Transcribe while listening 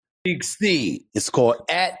Big C. It's called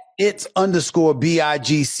at it's underscore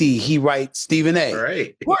BIGC. He writes, Stephen A. All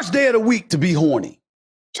right. Worst day of the week to be horny.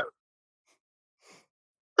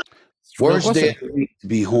 Worst day of the week to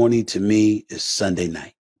be horny to me is Sunday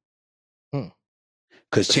night.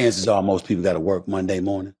 Because chances are most people got to work Monday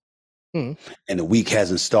morning. And the week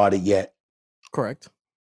hasn't started yet. Correct.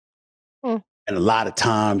 And a lot of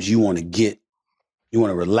times you want to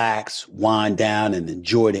relax, wind down, and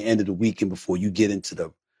enjoy the end of the weekend before you get into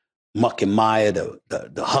the muck and mire,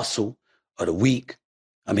 the hustle of the week.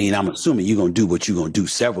 I mean, I'm assuming you're going to do what you're going to do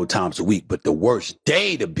several times a week, but the worst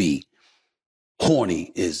day to be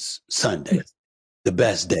horny is Sunday. The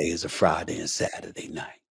best day is a Friday and Saturday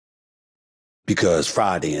night. Because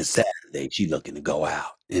Friday and Saturday, she's looking to go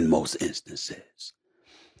out in most instances.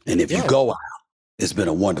 And if you go out, it's been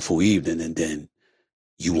a wonderful evening, and then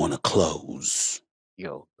you want to close.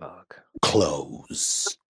 Yo, dog.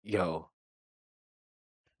 Close. Yo.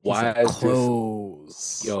 Why is close?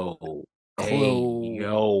 This? Yo. Close. Hey,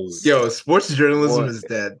 yo. Yo, sports journalism is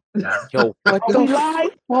dead. Yo, what the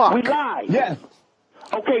live? fuck? We live. Yes.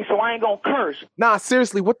 Okay, so I ain't gonna curse. Nah,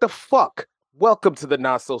 seriously, what the fuck? Welcome to the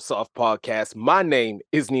Not So Soft podcast. My name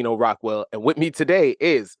is Nino Rockwell, and with me today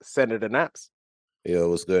is Senator Naps. Yo,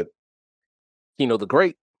 what's good? Kino the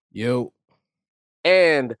Great. Yo.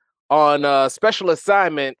 And on special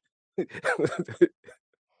assignment,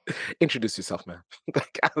 introduce yourself, man.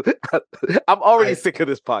 I'm already sick of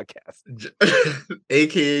this podcast.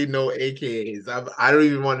 AKA no AKAs. I don't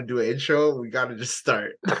even want to do an intro. We got to just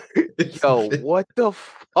start. Yo, what the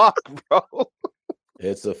fuck, bro?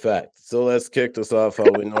 It's a fact. So let's kick this off how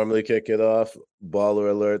we normally kick it off.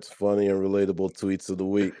 Baller alerts, funny and relatable tweets of the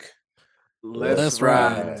week. Let's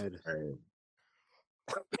ride.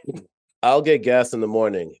 I'll get gas in the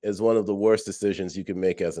morning is one of the worst decisions you can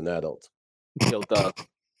make as an adult. Yo, Doug,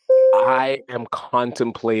 I am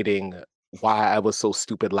contemplating why I was so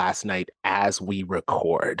stupid last night as we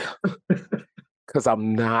record. Because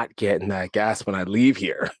I'm not getting that gas when I leave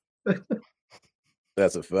here.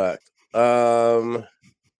 That's a fact. Y'all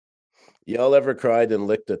ever cried and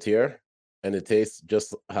licked a tear and it tastes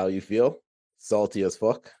just how you feel? Salty as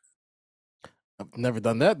fuck? I've never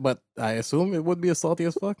done that, but I assume it would be as salty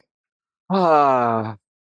as fuck. That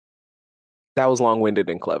was long-winded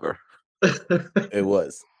and clever. It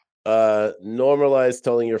was. Normalize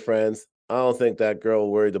telling your friends, I don't think that girl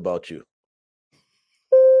worried about you.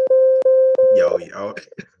 Yo.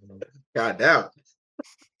 God damn.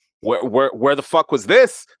 Where the fuck was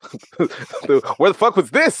this? Where the fuck was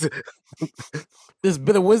this? This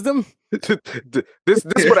bit of wisdom? This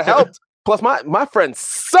would have helped. Plus, my friends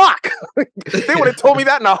suck. They would have told me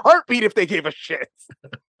that in a heartbeat if they gave a shit.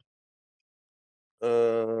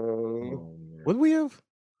 Would we have?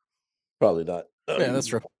 Probably not. Yeah, that's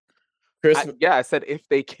true. I said if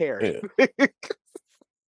they cared. Yeah.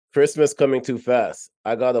 Christmas coming too fast.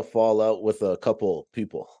 I gotta fall out with a couple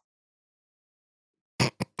people.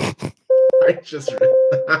 I just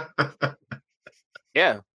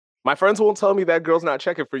Yeah. My friends won't tell me that girl's not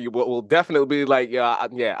checking for you, but will definitely be like,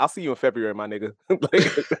 yeah, I'll see you in February, my nigga.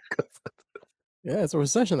 Yeah, it's a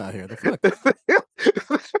recession out here. The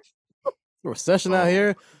fuck? Recession out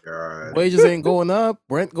here. God. Wages ain't going up,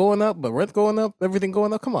 rent going up, but rent going up, everything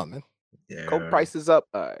going up. Come on, man. Yeah. Coke prices up.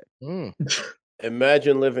 All right.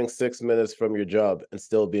 Imagine living 6 minutes from your job and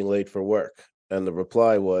still being late for work. And the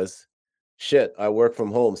reply was, shit, I work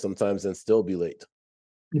from home sometimes and still be late.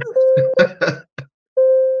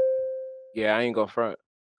 Yeah, I ain't gonna front.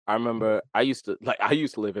 I remember I used to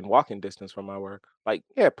live in walking distance from my work. Like,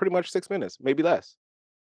 yeah, pretty much 6 minutes, maybe less.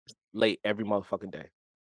 Late every motherfucking day.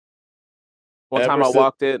 One time I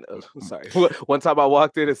walked in and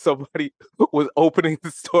somebody was opening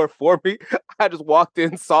the store for me. I just walked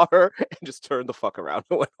in, saw her, and just turned the fuck around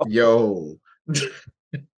and went home. Yo.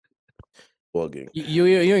 Bugging. You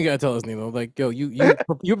ain't gotta tell us, Nino. Like, yo, you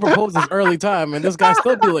proposed this early time, and this guy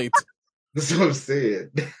still be late. That's what I'm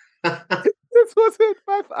saying. This wasn't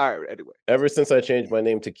my fault. All right, anyway. Ever since I changed my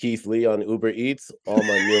name to Keith Lee on Uber Eats, all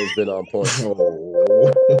my meals been on point.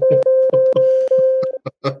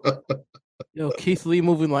 Yo, Keith Lee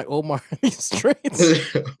moving like Omar in these streets.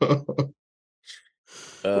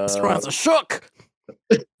 Restaurants are shook.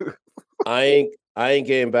 I ain't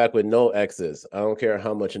getting back with no exes. I don't care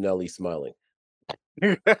how much Nellie's smiling.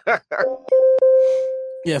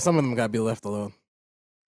 Yeah, some of them gotta be left alone.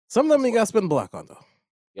 Some of them you gotta spend block on though.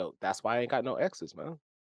 Yo, that's why I ain't got no exes, man.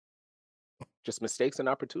 Just mistakes and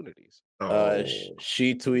opportunities.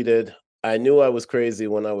 She tweeted, I knew I was crazy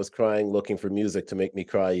when I was crying looking for music to make me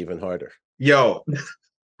cry even harder. Yo.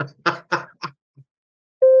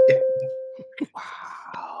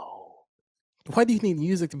 Wow. Why do you need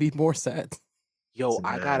music to be more sad? Yo,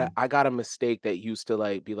 Man. I got a mistake that used to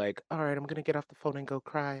like be like, all right, I'm gonna get off the phone and go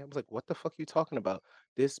cry. I was like, what the fuck you talking about?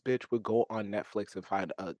 This bitch would go on Netflix and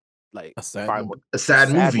find a like A sad find movie. A sad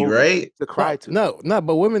movie, right? to cry to. No,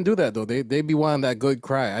 but women do that though. They be wanting that good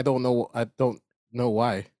cry. I don't know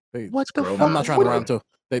why. What the Scroll fuck? I'm not trying What to a- rhyme too.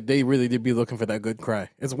 They really did be looking for that good cry.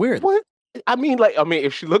 It's weird. What? I mean,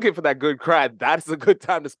 if she's looking for that good cry, that's a good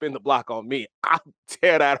time to spin the block on me. I'll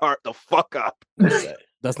tear that heart the fuck up. Okay.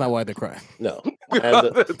 That's not why they cry. No.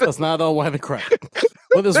 And That's not all why they cry.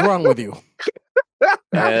 What is wrong with you?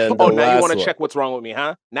 And oh, the now you last want to one. check what's wrong with me,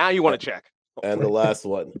 huh? Now you want to check. And the last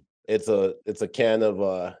one. It's a can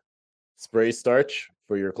of spray starch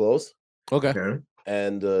for your clothes. Okay. Okay.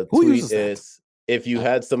 And the Who tweet uses that? is, if you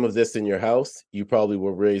had some of this in your house, you probably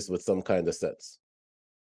were raised with some kind of sense.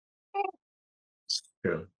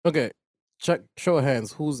 Yeah. Okay. Show of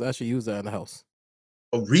hands. Who's actually used that in the house?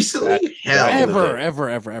 Oh, recently? Back- Hell. back in the Ever,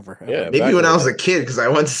 day. ever. Yeah, Maybe back when in I the was day. a kid because I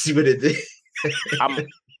wanted to see what it did.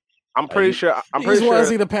 I'm pretty sure. I'm You pretty just want to sure.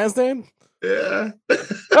 see the pants stand? Yeah.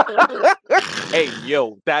 Hey,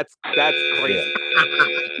 yo, that's crazy.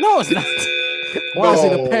 No, it's not. Want to see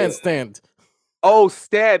the No. pants stand? Oh,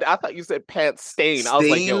 Stan, I thought you said pants stain. I was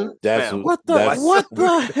like, yo, Stain? That's fam, what- What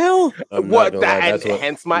the hell? I'm not What gonna lie, that? that's what,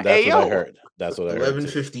 Hence my that's what I AO. heard. That's what I heard.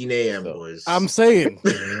 11:15 a.m. So- boys. I'm saying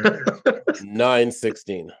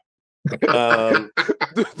 9:16.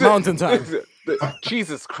 Mountain time.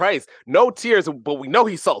 Jesus Christ, no tears, but we know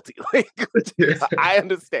he's salty. Like, I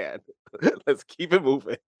understand. Let's keep it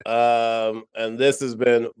moving. And this has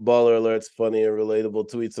been Baller Alert's funny and relatable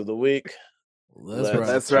tweets of the week.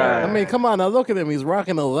 That's right. I mean, come on now, look at him. He's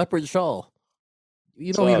rocking a leopard shawl.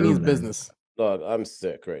 You know he Sorry, means man. business. Dog, I'm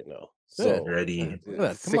sick right now. Yeah. So Ready. Look at that.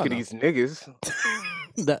 Come Sick on of now. these niggas.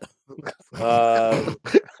 That-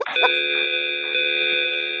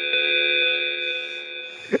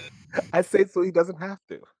 I say so he doesn't have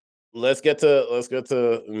to. let's get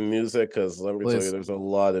to music, because let me tell Please. you, there's a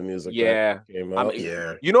lot of music Yeah, that came I out. mean,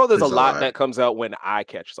 Yeah. you know, there's a There's a lot lot. that comes out when I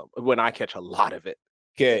catch a lot of it.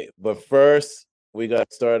 Okay, but first we got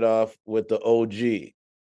to start off with the OG.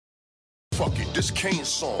 Fuck it, this Kane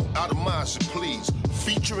song, Out of Minds and Please,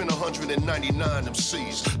 featuring 199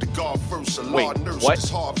 MCs. The God first, a Wait, law nurse, what? this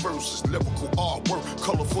hard verses, lyrical artwork,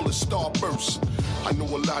 colorful as starbursts. I know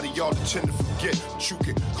a lot of y'all that tend to forget, but you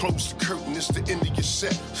get close the curtain, it's the end of your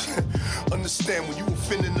set. Understand when you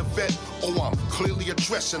offending the vet, oh, I'm clearly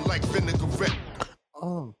addressing like vinaigrette.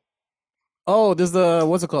 Oh, this is the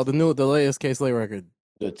what's it called? The latest K-Slay record.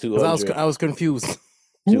 The 'Cause 200. I was confused.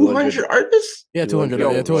 200 artists? Yeah, 200.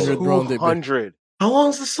 Yo, Yeah, 200 grown did. 200. How long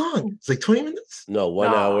is the song? It's like 20 minutes? No,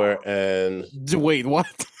 1 Nah. hour and Wait, what?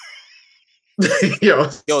 Yo.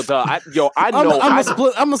 Yo, I I'm know.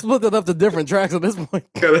 gonna split it up to different tracks at this point.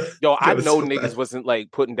 Yo, I Gotta know split niggas that. wasn't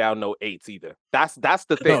like putting down no 8s either. That's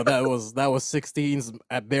the thing. No, that was 16s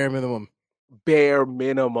at bare minimum. Bare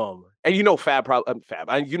minimum. And you know,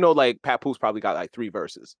 you know, like Papoose probably got like 3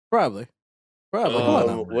 verses. Probably. Come on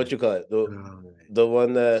now. what you call it? Oh, The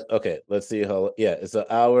one that, okay, let's see how. Yeah, it's 1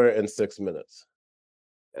 hour and 6 minutes.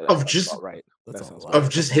 That Of sounds just- about right. That's That a sounds lot. Of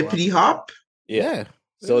just hippity hop? Yeah.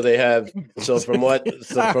 So they have. So from what?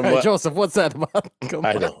 So All from right, what? Joseph, what's that about? Come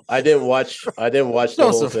I on. know. I didn't watch the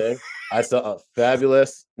whole Joseph. thing. I saw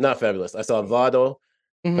Fabulous, not Fabulous. I saw Vado,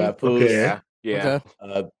 Mhm. Papoose, Okay. Yeah.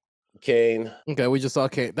 Okay. Kane, Okay, we just saw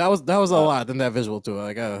Kate. That was a lot in that visual too.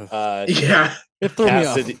 Like Yeah. it threw me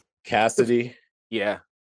off. Cassidy, Yeah.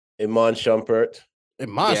 Iman Shumpert,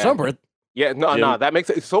 My Yeah. Shumpert. Yeah. No, Jim- that makes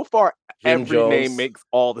it so far. Jim Every name Jones. makes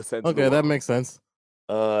all the sense. in the Okay, that world. makes sense.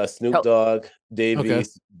 Snoop Hell- Dogg,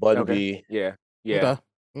 Davies, Bun Okay. B. Yeah. Yeah.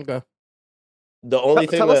 Okay. The only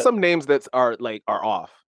thing Tell us that some names that are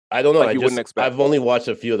off. I don't know, like you wouldn't expect. I've only watched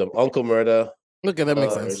a few of them. Uncle Murda. Okay, that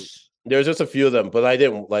makes Uh, sense. There's just a few of them, but I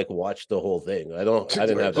didn't watch the whole thing. I didn't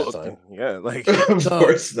have that time. Yeah, like Of So,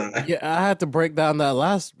 course not. Yeah, I had to break down that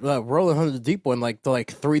last Rolling 100 Deep one to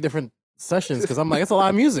 3 different sessions because I'm like, it's a lot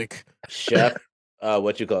of music. Chef,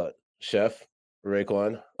 what you call it? Chef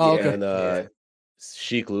Raekwon Oh, Yeah. okay. and Yeah.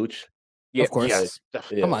 Sheik Luch. yeah, Of course. yes.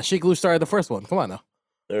 Yeah, Come on, Sheik Lou started the first one. Come on now.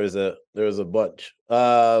 there was a bunch.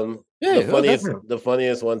 Yeah, The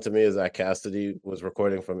funniest one to me is that Cassidy was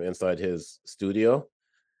recording from inside his studio,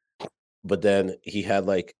 but then he had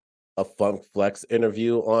like a Funk Flex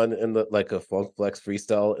interview on in the a Funk Flex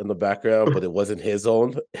freestyle in the background, but it wasn't his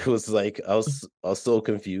own. It was like I was so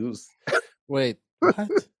confused. Wait, what?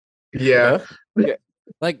 Yeah. Huh?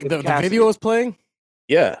 Like the Cassidy. video was playing?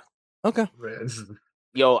 Yeah. Okay. Man, this is-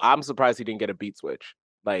 Yo, I'm surprised he didn't get a beat switch.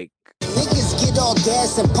 Like, Niggas get get all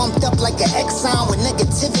gas and pumped up like an Exxon. With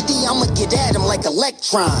negativity, I'ma get at them like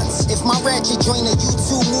electrons. If my ratchet join a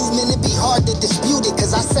YouTube movement, it'd be hard to dispute it,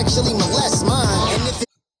 cause I sexually molest mine. And if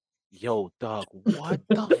Yo, dog, what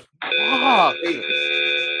the fuck?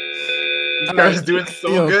 This guy's doing so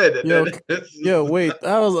Yo, good. Yo, wait,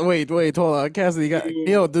 wait, hold on, Cassidy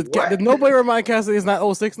did nobody remind Cassidy it's not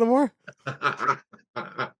 06 no more?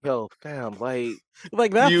 Yo, fam,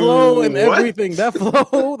 like that You flow and what? everything, that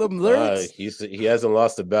flow, them lyrics. He hasn't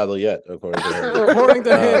lost a battle yet, according to him. According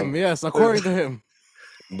to him, yes, according to him.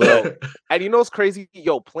 But and you know what's crazy?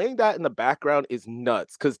 Yo, playing that in the background is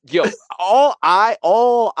nuts. Cause yo, all I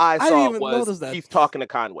didn't saw even was notice that. Keith talking to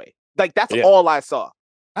Conway. Like that's Yeah. all I saw.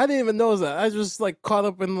 I didn't even notice that. I just like caught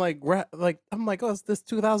up in like I'm like, oh, is this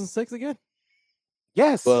 2006 again?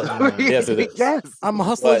 Yes. Well, yes, it is. Yes. I'm a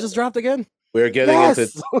Hustler But- just dropped again. we're getting Yes.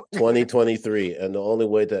 into 2023, and the only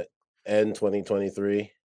way to end 2023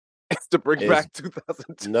 It's to bring is- back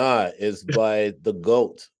 2002. is by the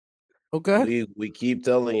GOAT. Okay. We keep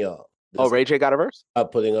telling y'all. Oh, Ray J got a verse?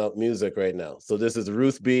 Not putting out music right now. So this is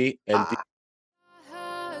Ruth B and D-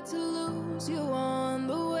 Had to lose you on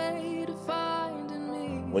the way to finding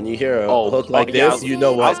me. when you hear a hook like yeah, this, you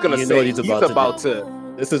know what I was gonna you say know what he's about to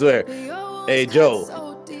do. This is where, hey Joe,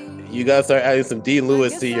 you gotta start adding some D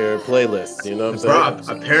Lewis to your playlist. You know what I'm saying?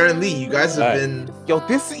 Bro, apparently you guys have All right. been.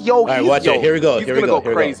 All right, watch it. Here we go. He's Here we gonna go. go Here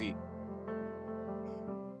we go. crazy.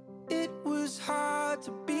 It was hard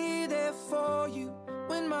to be there for you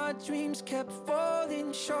when my dreams kept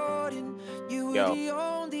falling short, and you were Yo. the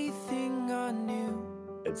only thing I knew.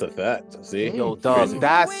 It's a fact. See? Yo, dog, Crazy.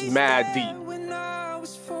 that's mad deep. When I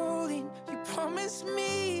was falling, you promised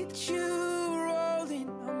me that you were rolling.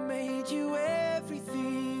 I made you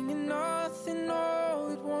everything and nothing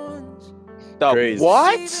all at once. The Crazy.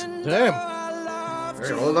 what? Damn. All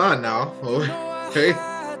right, hold on now. Okay.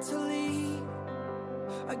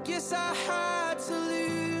 I guess I had to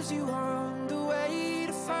lose you on the way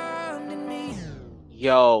to finding me.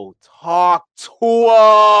 Yo, talk to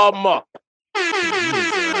him. It's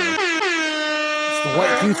the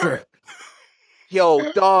white future.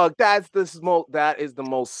 Yo, dog, that's the smoke. That is the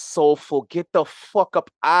most soulful. Get the fuck up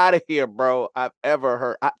out of here, bro. I've ever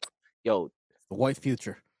heard. Yo, The white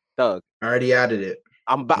future. Doug, I already added it.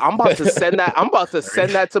 I'm about to send that. I'm about to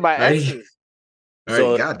send that to my Already- exes. All So-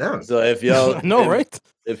 right, goddamn. So if y'all No, if- right?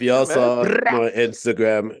 If y'all man. saw my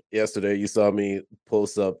Instagram yesterday, you saw me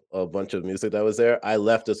post up a bunch of music that was there. I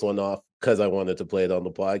left this one off because I wanted to play it on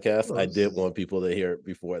the podcast. I did want people to hear it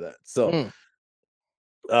before that. So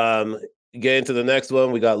getting to the next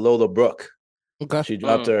one, we got Lola Brooke. Okay. She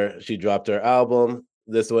dropped her album.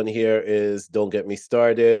 This one here is Don't Get Me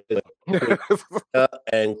Started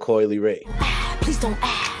and Coily Ray. Please don't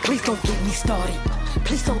get me started.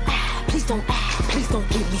 Please don't get me started. Please don't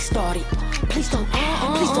get me started.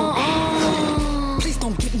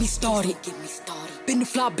 Been a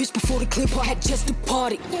fly bitch before the clip, I had just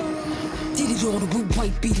departed. Did it all the with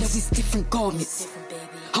white beat, now it's different garments.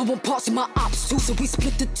 I want parts of my ops too, so we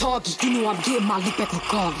split the target. You know I'm getting my look back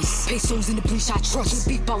regardless. Pesos in the breach, I trust.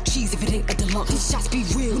 Beef about cheese if it ain't a deluxe. These shots be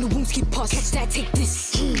real when the wounds get pus. Catch that, take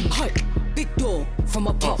this. Hut, big dog from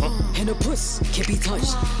a pup. And a puss can't be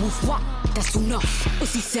touched. Wolf wop, that's enough.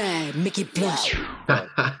 Pussy sad, make it blush.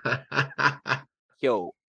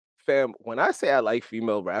 Yo, fam, when I say I like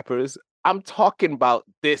female rappers, I'm talking about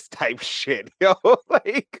this type shit. Yo,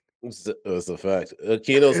 like It's a fact.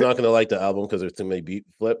 Kino's not gonna like the album because there's too many beat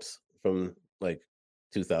flips from like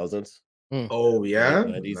 2000s. Oh yeah,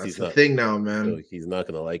 90s. that's He's the not thing now, man. so he's not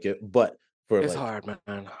gonna like it. But for it's like, hard,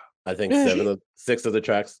 man. I think Yeah, 6 of the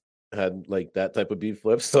tracks had like that type of beat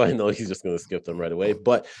flips, so I know he's just gonna skip them right away.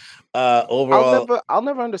 But overall, I'll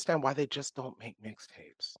never understand why they just don't make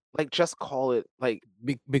mixtapes. Like, just call it like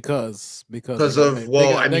Because Because they of- gotta make- well,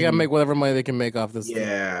 they gotta, I they gotta mean- make whatever money they can make off this. thing.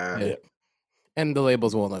 Yeah. And the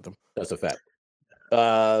labels won't let them. that's a fact.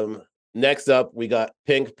 Next up, we got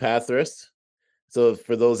Pink Pathras. So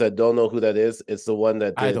for those that don't know who that is, it's the one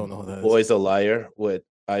that did I don't know who that is. Boy's a Liar with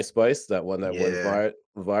Ice Spice, that one that went Yeah.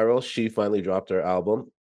 viral. She finally dropped her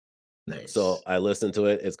album. Nice. So I listened to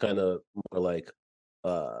it. It's kind of more like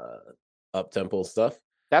up tempo stuff.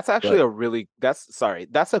 that's actually But-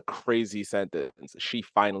 that's a crazy sentence. She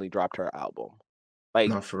finally dropped her album. Like,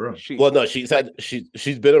 not for real. she. Well, no, she's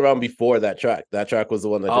been around before that track. That track was the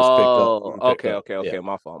one that just picked up. Okay. Yeah.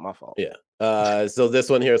 My fault. Yeah. So this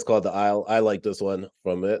one here is called The Isle. I like this one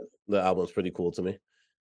from it. The album's pretty cool to me.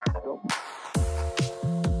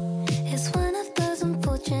 It's one of those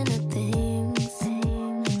unfortunate things.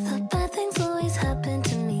 The bad things always happen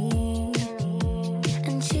to me.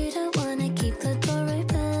 And you don't wanna keep the door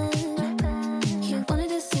open. You wanted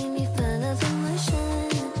to see me fall over my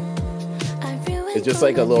It's just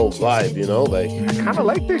like a little vibe, you know? Like I kind of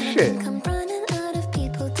like this shit.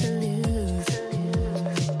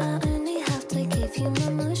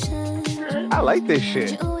 I like this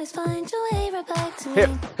shit.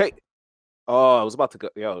 Hey. Oh, I was about to go.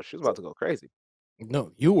 Yo, she was about to go crazy.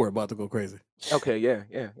 No, you were about to go crazy. Okay, yeah.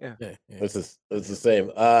 it's the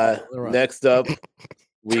same. Next up,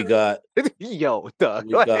 we got Yo, Doug.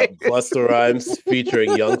 we got Busta Rhymes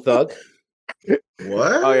featuring Young Thug.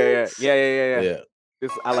 What? Oh yeah. Yeah.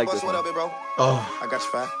 This I like this. What up, One. bro? Oh, I got you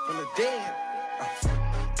fat. From the dead.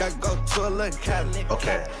 Gotta go to a little Cali.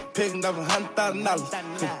 okay. Picking up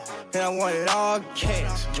 $100,000. And I want it all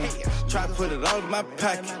cash. Try to put it all in my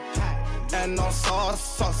pocket. And no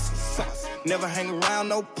sauce. Never hang around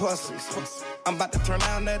no pussies. I'm about to turn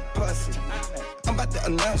down that pussy. I'm about to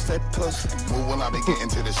announce that pussy. Move when I be getting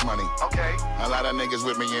to this money. Okay. A lot of niggas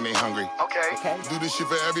with me and they hungry. Okay. Do this shit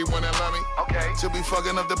for everyone that love me. Okay. Should be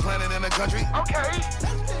fucking up the planet and the country. Okay.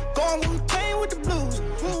 Going Wu-Tang with the blues.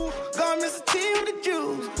 Going Mr. T with the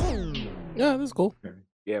Jews. Yeah, that's cool.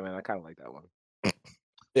 Yeah, man, I kind of like that one.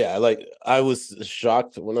 Yeah, I was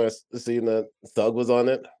shocked when I seen that Thug was on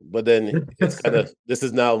it, but then it's kind of this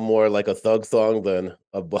is now more like a Thug song than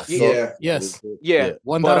a Bus song. Yeah. Yes. Yeah,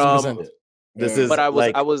 1000%. This is but I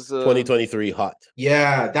was 2023 hot.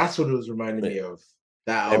 Yeah, that's what it was reminding me of.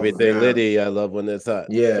 That album, Everything yeah. Liddy, I love when it's hot.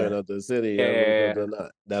 Yeah. Turn up the city. Yeah, I love yeah, when it's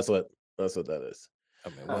not. That's what that is. I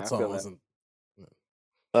mean, I what feel song that. wasn't?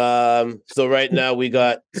 So right now we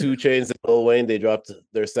got 2 Chainz and Lil Wayne. They dropped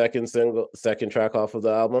their second track off of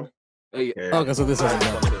the album. Yeah. Okay, so this isn't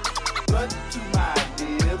done.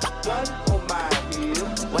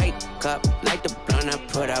 Wake up, like the blunt I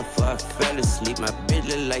put out for I fell asleep. My bitch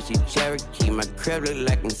look like she Cherokee. My crib look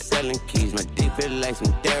like I'm selling keys. My dick feel like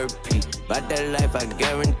some therapy. About that life, I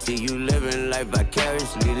guarantee you living life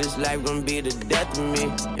vicariously. This life gon' be the death of me.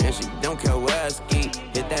 And she don't care where I ski.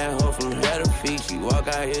 Hit that hoe from head to feet. She walk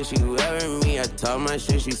out here, she wearing me. I talk my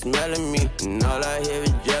shit, she smelling me. And all I hear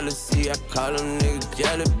is jealousy. I call them niggas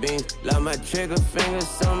jelly beans. Love my trigger finger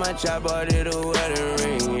so much I bought it a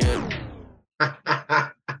wedding ring. Yeah.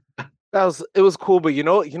 It was cool, but you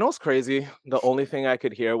know what's crazy? The only thing I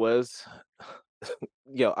could hear was,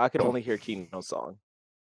 yo, I could only hear Kino's song.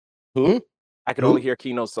 Who? I could only hear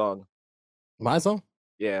Kino's song. My song?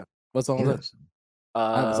 Yeah. What song is that?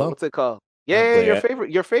 have a song? What's it called? Yeah,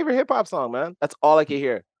 your favorite hip hop song, man. That's all I could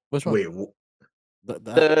hear. Which one? Wait,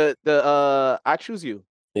 The I Choose You.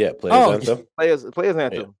 Yeah, Players Anthem. Players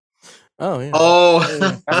Anthem. Oh yeah. Oh,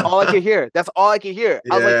 That's all I could hear. That's all I could hear.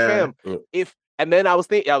 I was like, Yeah. fam, and then I was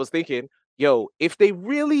thinking, yo, if they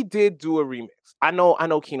really did do a remix, I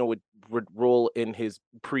know Kino would roll in his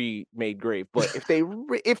pre-made grave, but if they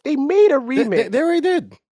made a remix, They already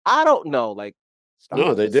did. I don't know, like, stop.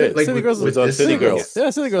 No, they did. Like, City Girls It was on this City thing? Girls. Yeah,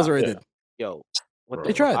 City Girls already Yeah. did. Yo, what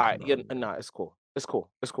They tried. All right, yeah, nah, it's cool. It's cool.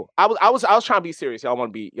 I was trying to be serious. Y'all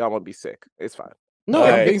want to be sick. It's fine. No, All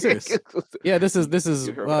I'm right. being serious. Yeah, this is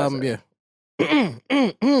You heard what I said.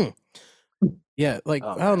 yeah. Yeah, like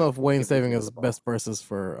Oh, I don't know if Wayne's Can't saving believe his the ball. best verses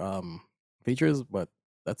for features, but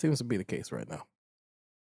that seems to be the case right now.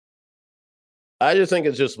 I just think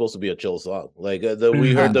it's just supposed to be a chill song. Like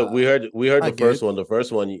we heard the I the get first it. one. The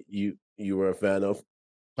first one you were a fan of.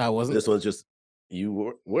 I wasn't. This one's just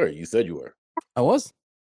you were. You said you were. I was.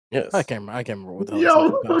 Yes. I can't remember what the hell.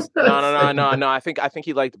 Yo. the song was. No. I think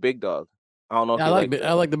he liked Big Dog. I don't know if Yeah,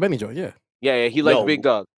 I like the Benny joint. Yeah, Yeah, he liked No. Big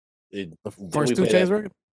Dog. Didn't first we 2 play Chainz that?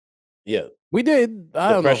 record. Yeah. We did. I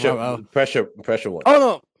The don't pressure, know. pressure one. Oh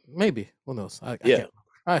no, maybe. Who knows? I Yeah. can't.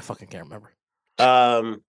 I fucking can't remember.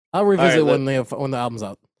 Um. I'll revisit right, when the album's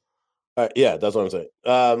out. All right, yeah, that's what I'm saying.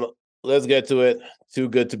 Let's get to it. Too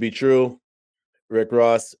Good to Be True. Rick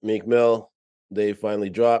Ross, Meek Mill. They finally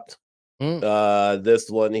dropped. This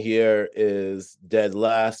one here is Dead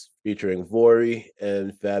Last featuring Vori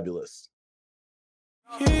and Fabulous.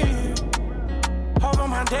 Yeah. Over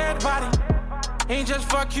my dead body. Ain't just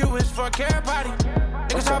fuck you, it's fuck everybody.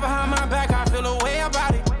 Niggas talk behind my back, I feel a way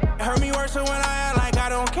about it. It hurt me worse than when I act like I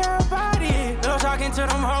don't care about it. Little talking to them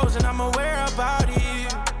hoes and I'm aware about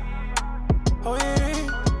it. Oh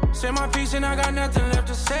yeah. Say my piece and I got nothing left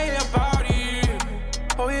to say about it.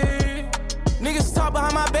 Oh yeah. Niggas talk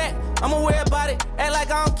behind my back, I'm aware about it. Act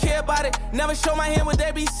like I don't care about it. Never show my hand what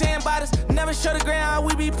they be saying about us. Never show the ground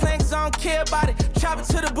we be playing cause I don't care about it. Chop it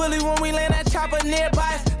to the bully when we land that chopper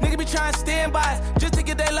nearby us. Nigga be trying to stand by us just to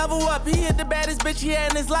get that level up. He hit the baddest bitch he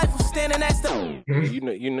had in his life who's standing next to him.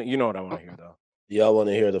 You know what I want to hear though. Y'all want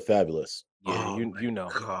to hear the Fabulous? Yeah, you know.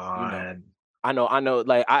 God. I know.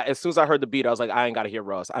 Like as soon as I heard the beat, I was like, I ain't gotta hear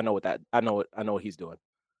Ross. I know what he's doing.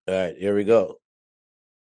 All right, here we go.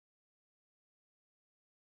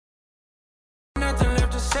 Nothing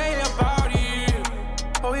say about it.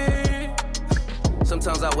 Oh yeah.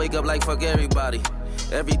 Sometimes I wake up like fuck everybody.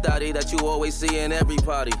 Every thotty that you always see in every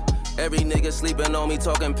party. Every nigga sleeping on me,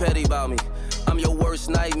 talking petty about me. I'm your worst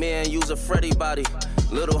nightmare and use a Freddy body.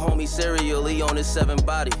 Little homie serially on his 7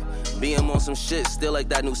 body. Being on some shit, still like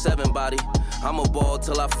that new 7 body. I'm a ball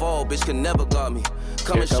till I fall, bitch can never guard me.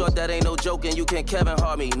 Coming short, that ain't no joke, and you can't Kevin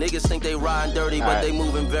Hart me. Niggas think they riding dirty, but they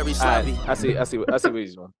moving very sloppy. I see what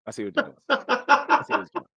he's doing. I see what you're doing.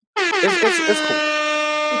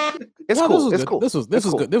 It's cool. It's cool. It's cool. This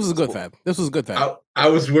was good. This was good, Fab. This was good, Fab. I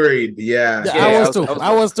was worried. Yeah.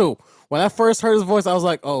 I was too. When I first heard his voice, I was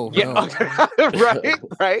like, oh, yeah, no.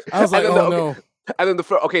 right. I was like, oh, no. And then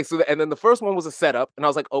the first one was a setup, and I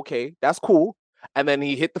was like, okay, that's cool. And then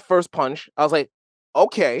he hit the first punch. I was like,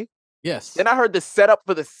 okay, yes. Then I heard the setup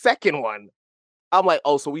for the second one. I'm like,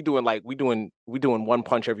 oh, so we doing one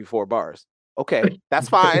punch every 4 bars. Okay, that's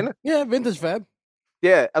fine. Yeah, vintage Fab.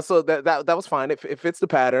 Yeah, so that was fine. It fits the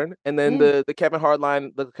pattern. And then the Kevin Hart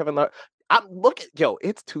line,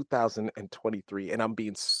 it's 2023, and I'm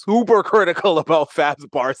being super critical about Fab's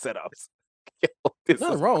bar setups.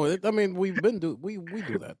 Nothing wrong with it. I mean, we do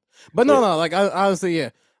that. But no, like I honestly, yeah.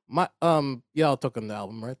 My y'all took on the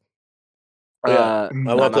album, right? I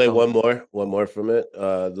want to play one more from it.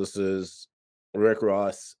 This is Rick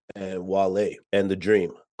Ross and Wale and The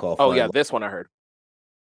Dream called. Oh yeah, this one I heard.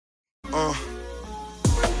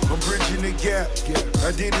 I'm bridging the gap.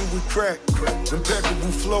 I did it with crack.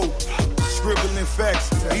 Impeccable flow. Scribbling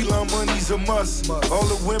facts. Elon money's a must. All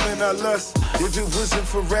the women I lust. If it wasn't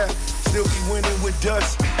for rap, still be winning with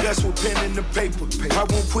dust. That's what pen in the paper. I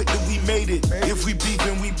won't quit till we made it. If we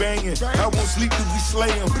beefing, we banging. I won't sleep till we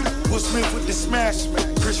slay him. Will Smith with the smash.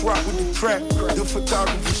 Chris Rock with the track. The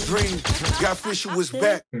photographer's dream. Guy Fisher was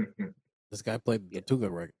back. This guy played two of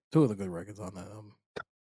the good records on that album.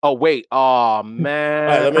 Oh wait! Oh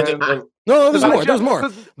man! No, there's more.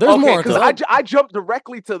 There's more. Because I jumped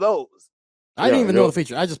directly to those. I didn't even know the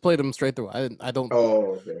feature. I just played them straight through. I don't.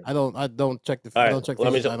 Oh, okay. I don't check the. All right, I don't check.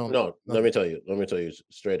 Let me features. Let me tell you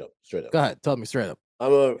straight up. Go ahead. Tell me straight up.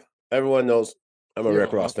 Everyone knows I'm a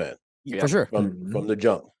Rick Ross fan. For sure. From the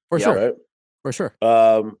jump. For sure. Right? For sure.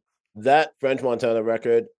 That French Montana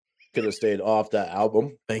record could have stayed off that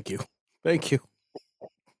album. Thank you.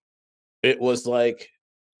 It was like,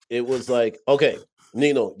 okay,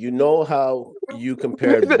 Nino, you know how you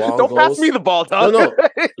compared bongos? Don't pass me the ball, dog.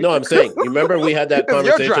 No, I'm saying, you remember we had that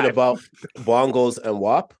conversation about bongos and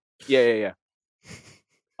WAP? Yeah.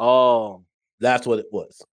 Oh. That's what it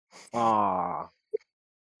was.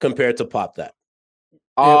 Compared to Pop That.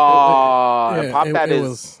 Pop That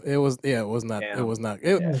it was not.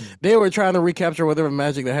 They were trying to recapture whatever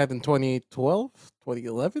magic they had in 2012,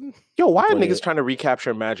 2011. Yo, why are niggas trying to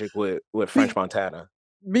recapture magic with French Montana?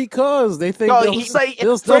 Because they think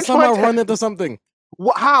they'll somehow run into something.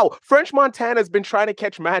 How? French Montana's been trying to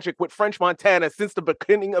catch magic with French Montana since the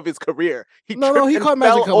beginning of his career. He caught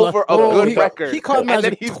magic over a good record. He caught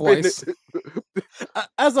magic twice.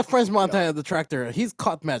 As a French Montana detractor, he's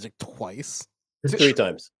caught magic twice. 3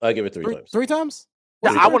 times. I give it 3 times. 3 times?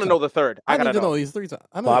 Yeah, I want to know the third. I need to know these 3 times.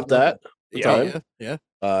 Pop That. Time. Yeah.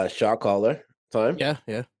 Shot Caller. Time. Yeah.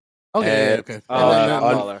 Okay. Okay.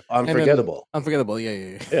 Unforgettable.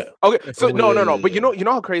 Yeah. Okay. So no. But you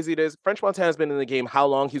know how crazy it is? French Montana's been in the game how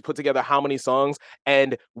long? He's put together how many songs?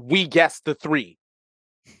 And we guessed the 3.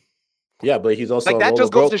 Yeah, but he's also like that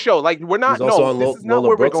just goes to show. Like we're not. He's also on this is not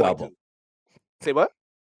where Brooks' we're going album. To. Say what?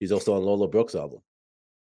 He's also on Lola Brooks' album.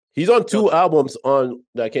 He's on 2 albums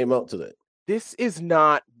that came out today. This is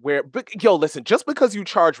not where. But, yo, listen. Just because you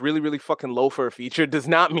charge really, really fucking low for a feature does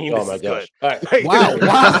not mean this is good. All right. Like, wow.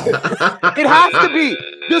 It has to be.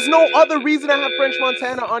 There's no other reason to have French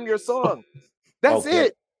Montana on your song. That's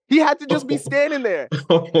it. He had to just be standing there.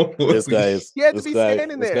 This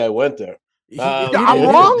guy went there. I'm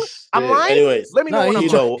wrong. I'm lying. Anyways, let me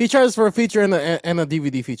know. He charges for a feature and a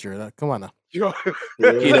DVD feature. Come on now.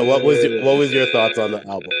 What was your thoughts on the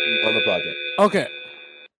album, on the project? Okay.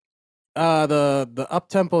 The up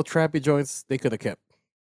tempo trappy joints they could have kept.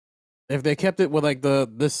 If they kept it with like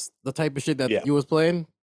the type of shit that you was playing,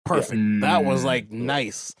 perfect. That was like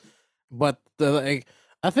nice. But I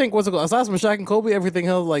think what's it called? Aside from Shaq and Kobe, everything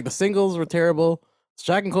else like the singles were terrible.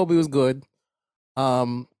 Shaq and Kobe was good.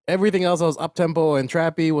 Everything else was up tempo and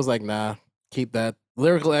trappy was like nah, keep that.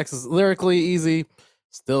 Lyrically easy,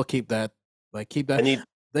 still keep that. Like keep that.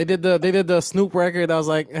 They did the Snoop record. I was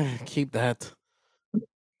like, keep that.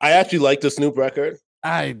 I actually like the Snoop record.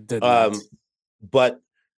 I did not. But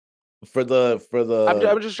for the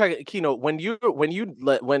I'm just trying, Kino, when you're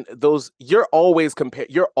always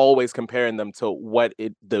comparing them to what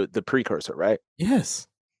the precursor, right? Yes.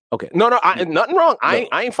 Okay. No, nothing wrong. I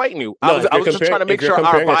ain't fighting you. No, I was just trying to make sure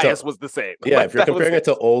our bias was the same. Yeah, Like, if you're that was comparing it it.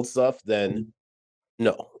 to old stuff, then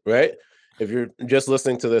no, right? If you're just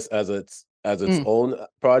listening to this as its own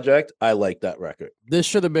project, I like that record. This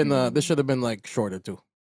should have been like shorter too.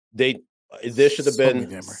 This should have So many been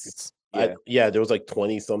damn records. there was like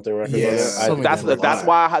 20 something records. Yeah, on there. That's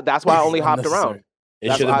why I only hopped around.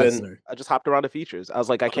 It should have been. I just hopped around the features. I was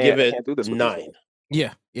like, I I'll give it can't do this. With 9. this.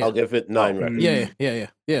 Yeah. I'll give it 9 records.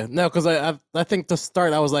 Yeah. No, because I think to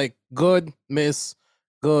start I was like good, miss,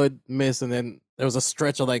 and then there was a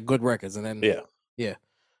stretch of like good records, and then yeah.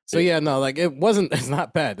 So no, like it wasn't. It's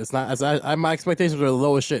not bad. It's not. My expectations were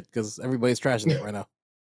low as shit because everybody's trashing it right now.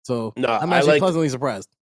 So No, I'm actually pleasantly surprised.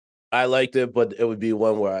 I liked it, but it would be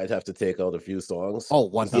one where I'd have to take out a few songs. Oh,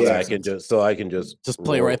 1,000%. So I can just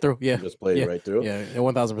play right through. Yeah, just play it right through. Yeah,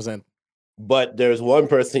 1,000%. But there's one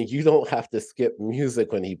person you don't have to skip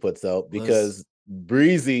music when he puts out, because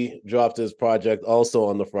Breezy dropped his project also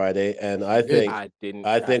on the Friday, and I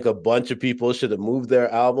think a bunch of people should have moved their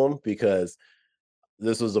album because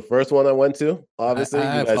this was the first one I went to. Obviously, you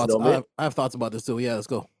guys know me. I have thoughts about this too. Yeah, let's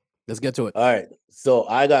go. Let's get to it. All right. So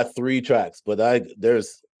I got 3 tracks, but it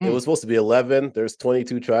was supposed to be 11. There's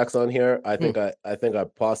 22 tracks on here. I think I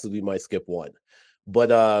possibly might skip one. But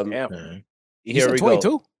here we 22?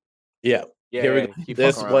 Go. Yeah. Here we go.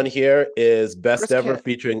 This one here is Best Chris Ever Cat.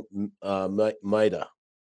 featuring Maida.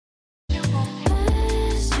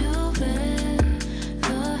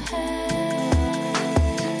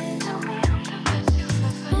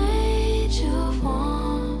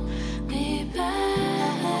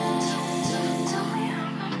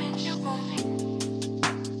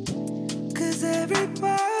 Cause every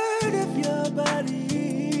part of your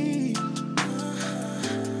body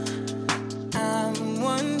I'm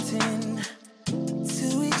wanting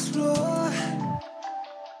to explore,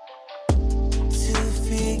 to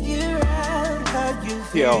figure out how you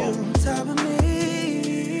feel on top of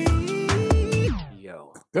me.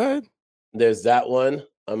 Good. There's that one.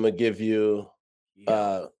 I'm gonna give you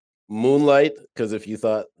Moonlight, because if you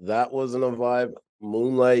thought that wasn't a vibe,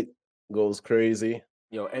 Moonlight goes crazy.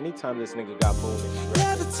 Yo, anytime this nigga got booming.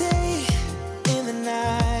 Levitate in the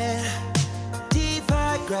night,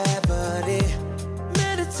 defy gravity,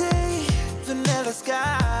 meditate, vanilla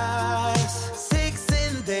skies, 6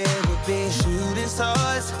 and there will be shooting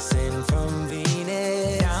stars, sent from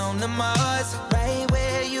Venus down to Mars, right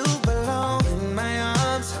where you belong, in my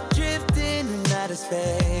arms, drifting in outer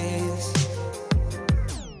space.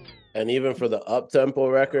 And even for the up-tempo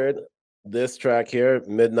record, this track here,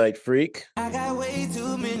 Midnight Freak. I got way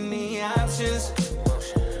too many options,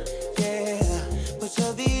 yeah, but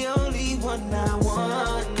you're the only one I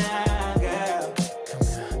want now, girl.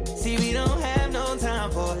 See, we don't have no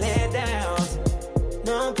time for letdowns,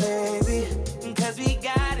 no, baby, cause we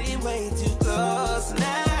got it way too close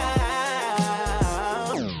now.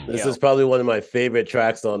 This is probably one of my favorite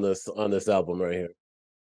tracks on this album right here.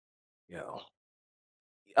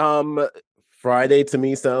 Friday to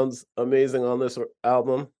me sounds amazing on this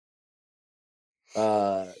album.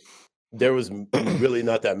 There was really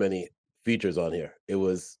not that many features on here. It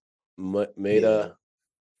was Maida,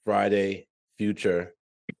 Friday, Future,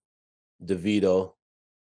 DeVito.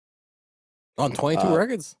 On 22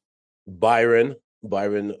 records? Byron,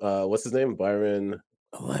 what's his name? Byron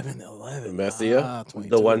 11. Messia,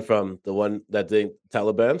 the one that did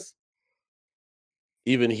Taliban's.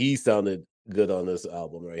 Even he sounded good on this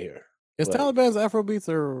album right here. Is Taliban's Afrobeats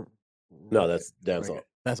or no? That's dancehall.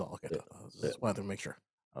 That's all. Okay, I just wanted to make sure.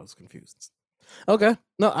 I was confused. Okay,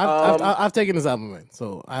 no, I've taken this album in,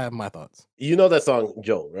 so I have my thoughts. You know that song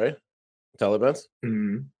Joe, right? Taliban's.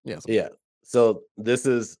 Yes. Yeah. So this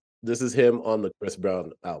is him on the Chris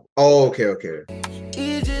Brown album. Oh, okay.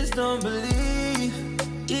 You just don't believe.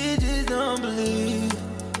 You just don't believe.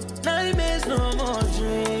 Nightmares, no more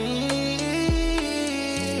dreams.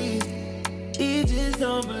 You just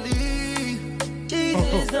don't believe. You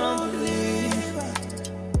just don't believe.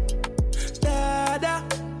 Da da.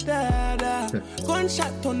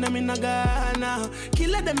 Gunshot on them in a Ghana.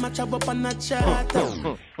 Killer them match up on a chat.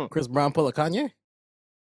 Chris Brown pull a Kanye?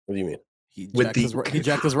 What do you mean? He jacked his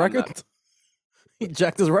record. He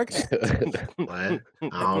jacked his record. What?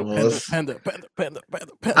 Almost. Panda.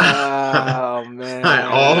 Oh man! I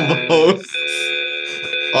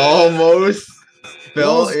almost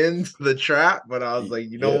fell into the trap, but I was like,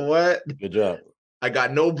 you know what? Good job. I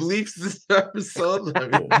got no beliefs this episode.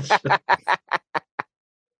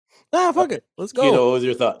 Fuck it. Let's go. What was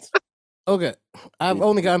your thoughts? Okay, I've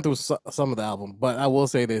only gotten through some of the album, but I will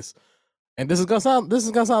say this, and this is gonna sound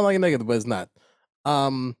like a negative, but it's not.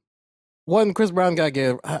 One, Chris Brown got to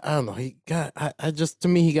get. I don't know. He got. I just to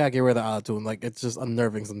me he got to get rid of auto-tune. Like it's just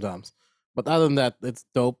unnerving sometimes. But other than that, it's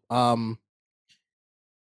dope. The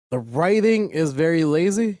writing is very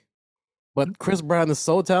lazy, but Chris Brown is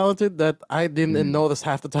so talented that I didn't notice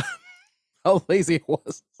half the time how lazy it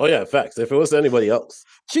was. Oh yeah, facts. If it was anybody else,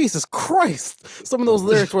 Jesus Christ, some of those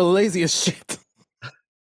lyrics were lazy as shit.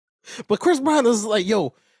 But Chris Brown is like,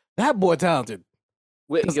 yo, that boy talented.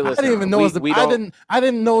 I didn't even notice I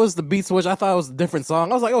didn't notice the beat switch. I thought it was a different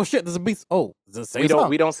song. I was like, oh shit, there's a beat. Oh, it's the same song.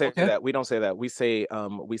 We don't say that. We don't say that. We say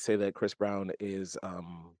that Chris Brown is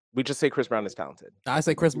we just say Chris Brown is talented. I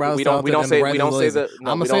say Chris Brown is talented. We don't say the.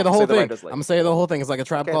 I'm gonna say the whole thing. I'm gonna say the whole thing. It's like a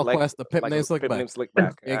Trap Called Quest, the Pimp Named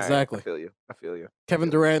Slickback. Exactly. Right, I feel you. Kevin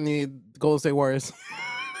Durant, the Golden State Warriors.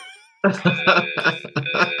 Wow.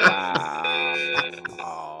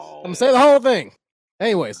 I'm gonna say the whole thing.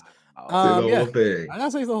 Anyways. Whole thing. I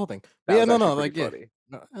gotta say the whole thing. But yeah, no, like funny.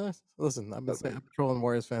 Listen, I've been patrolling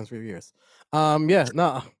Warriors fans for years. I like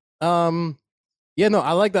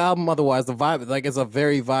the album. Otherwise, the vibe, like, it's a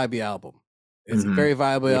very vibey album. It's a very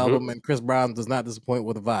vibey album, and Chris Brown does not disappoint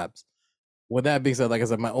with the vibes. With that being said, like I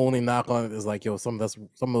said, my only knock on it is like, yo, some of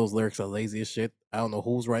those lyrics are lazy as shit. I don't know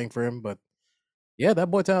who's writing for him, but yeah, that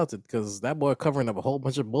boy talented because that boy covering up a whole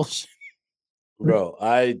bunch of bullshit. Bro,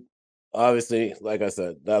 obviously, like I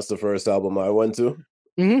said, that's the first album I went to.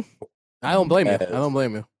 I don't blame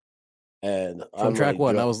you. And from track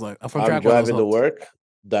one, I was like, from I'm track driving to work.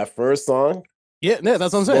 That first song, that's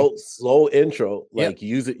what I'm saying. Slow intro, like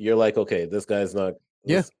use it. You're like, okay, this guy's not.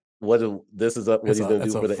 What he's gonna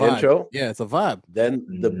do for the intro? Yeah, it's a vibe. Then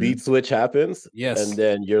the beat switch happens. Yes, and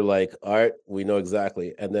then you're like, all right, we know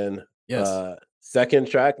exactly. And then second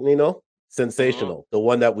track, Nino, Sensational, the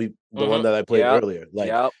one that I played earlier,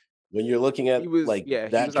 like. When you're looking at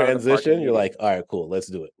that transition, you're like, all right, cool, let's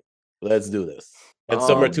do it. Let's do this. And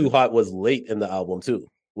Summer Too Hot was late in the album too.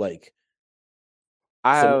 Like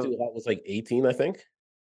Summer Too Hot was like 18, I think.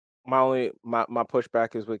 My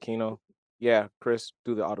pushback is with Kino. Yeah, Chris,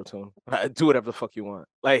 do the auto-tune. Do whatever the fuck you want.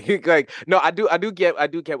 Like no, I do get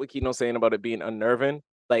what Kino's saying about it being unnerving.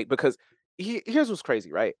 Like, because here's what's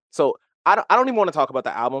crazy, right? So I don't even want to talk about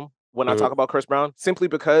the album when I talk about Chris Brown, simply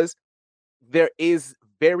because there is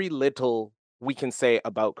very little we can say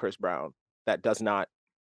about Chris Brown that does not,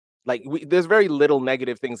 like, there's very little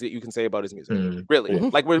negative things that you can say about his music. Really,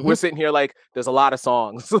 like we're sitting here like there's a lot of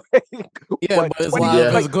songs. But it's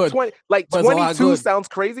 20, good. 22 sounds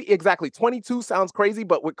crazy. Exactly, 22 sounds crazy.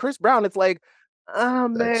 But with Chris Brown, it's like, oh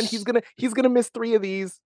man, he's gonna miss 3 of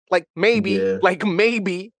these. Like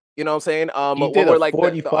maybe. You know what I'm saying? He did a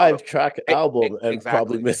 45 track album and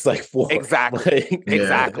probably missed like 4. Exactly.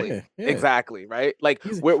 Exactly. Right? Like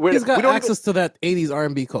he's got access to that 80s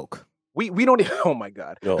R&B coke. We don't even. Oh my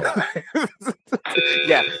god. No.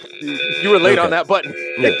 Yeah, you were late on that button.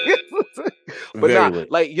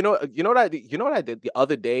 But like you know what I did the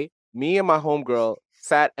other day? Me and my homegirl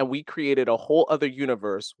sat and we created a whole other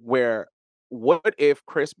universe where what if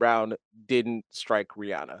Chris Brown didn't strike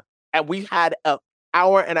Rihanna? And we had a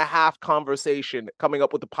hour-and-a-half conversation coming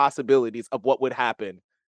up with the possibilities of what would happen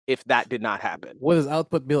if that did not happen. Would his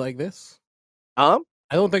output be like this? I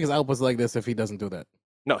don't think his output's like this if he doesn't do that.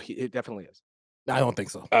 No, it definitely is. I don't think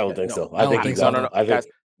so. I don't think so. I don't think so.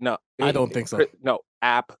 No, I don't think so. No,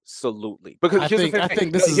 absolutely. Because I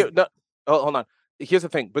think this is. Hold on. Here's the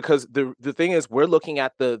thing, because the thing is, we're looking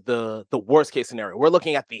at the worst case scenario. We're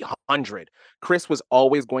looking at the 100. Chris was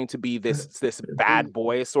always going to be this bad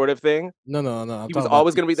boy sort of thing. No. He was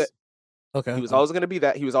always going to be that. Okay. He was always going to be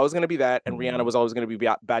that. He was always going to be that, and Rihanna was always going to be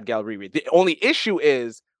bad gal Riri. The only issue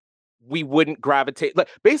is we wouldn't gravitate. Like,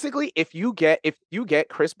 basically, if you get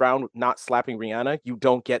Chris Brown not slapping Rihanna, you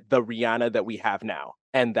don't get the Rihanna that we have now.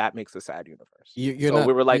 And that makes a sad universe. We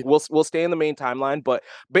were like, we'll stay in the main timeline, but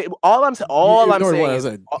all I'm saying is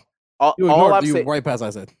right past I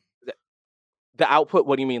said. The output.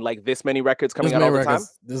 What do you mean? Like this many records coming out all the time?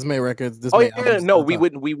 This many records.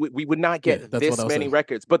 We would not get this many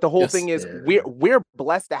records. But the whole thing is, we're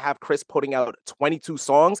blessed to have Chris putting out 22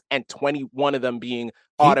 songs and 21 of them being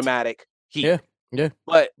automatic heat. Yeah.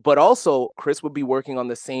 But also Chris would be working on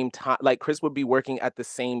the same time. Like Chris would be working at the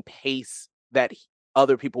same pace that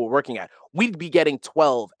other people were working at. We'd be getting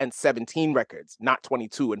 12 and 17 records, not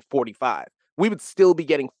 22 and 45. We would still be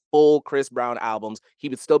getting full Chris Brown albums. He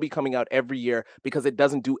would still be coming out every year because it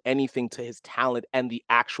doesn't do anything to his talent and the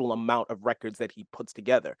actual amount of records that he puts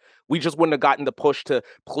together. We just wouldn't have gotten the push to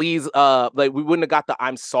please, like we wouldn't have got the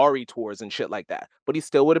I'm Sorry tours and shit like that. But he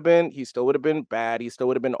still would have been bad. He still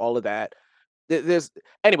would have been all of that.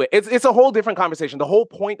 Anyway, it's a whole different conversation. The whole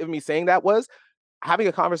point of me saying that was having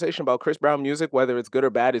a conversation about Chris Brown music, whether it's good or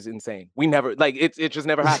bad, is insane. We never like it just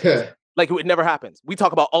never happens. Like it never happens. We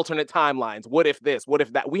talk about alternate timelines. What if this? What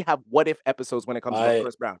if that? We have what if episodes when it comes to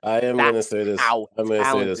Chris Brown. I am going to say this. I'm going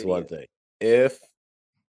to say this one thing. If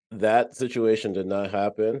that situation did not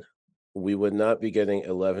happen, we would not be getting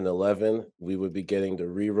 11:11. We would be getting the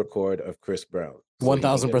re-record of Chris Brown.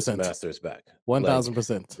 1,000%. Masters back.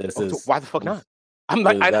 1,000%. This is why the fuck not? I'm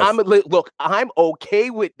like, look, I'm okay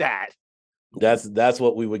with that. That's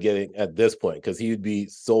what we were getting at this point because he would be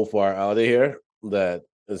so far out of here that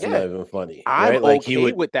it's not even funny. I'm right? Like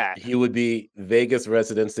okay with that. He would be Vegas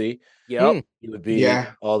residency. Yep. He would be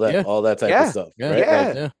all that type of stuff. Yeah.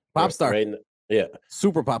 Right? Yeah. Pop star. Yeah.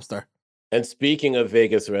 Super pop star. And speaking of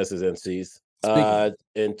Vegas residencies, in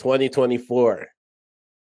 2024,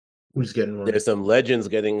 who's getting one? There's some legends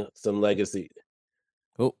getting some legacy.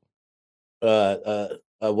 Oh.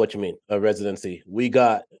 What you mean? A residency. We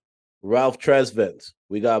got Ralph Tresvant.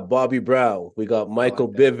 We got Bobby Brown. We got Michael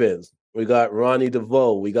Bivins. We got Ronnie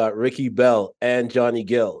DeVoe. We got Ricky Bell and Johnny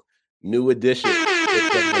Gill. New edition.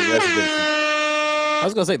 I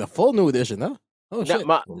was gonna say the full new edition, huh? Oh shit!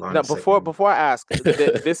 Before I ask,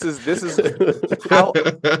 this is how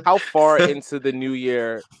far into the new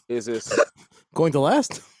year is this going to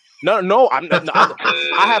last? No,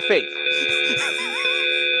 I have faith.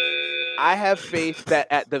 I have faith that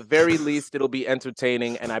at the very least it'll be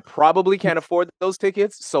entertaining, and I probably can't afford those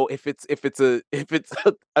tickets. So if it's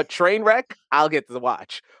a train wreck, I'll get to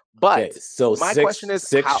watch. But so my question is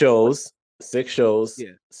six shows,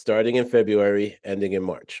 starting in February, ending in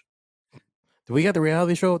March. Do we got the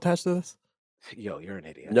reality show attached to this? Yo, you're an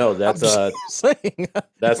idiot. No, that's saying.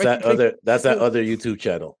 That's that other YouTube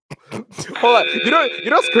channel. Hold on. You know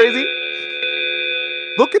what's crazy?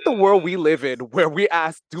 Look at the world we live in where we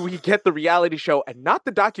ask, do we get the reality show and not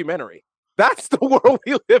the documentary? That's the world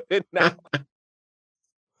we live in now.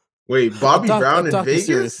 Wait, Bobby Brown in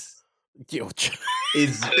Vegas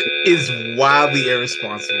is wildly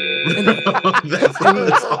irresponsible.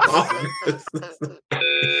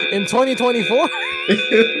 In 2024?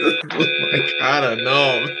 I don't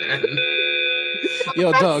know, man.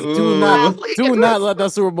 Yo, dog, do not let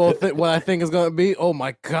that Super Bowl what I think is gonna be. Oh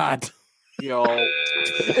my god. Yo,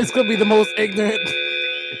 it's gonna be the most ignorant.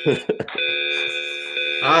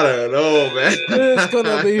 I don't know, man.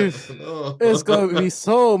 It's gonna be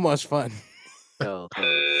so much fun. Yo,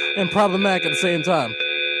 and problematic at the same time.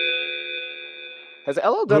 Has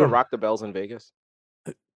LL done a Rock the Bells in Vegas?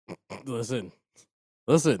 Listen.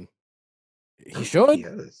 He should.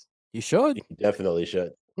 He should. He definitely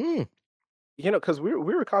should. You know, because we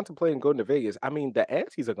were contemplating going to Vegas. I mean, the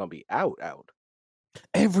antes are gonna be out.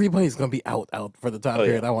 Everybody's gonna be out for the time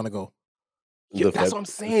period. I want to go. Yo, that's what I'm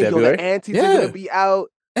saying. Yo, the antes are gonna be out.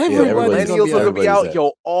 Everybody's gonna be out.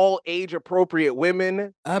 Yo, all age appropriate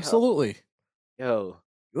women. Absolutely. Yo,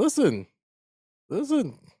 listen. I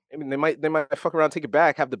mean, they might fuck around, take it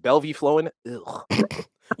back, have the Bellevue flowing.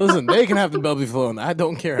 Listen, they can have the Bellevue flowing. I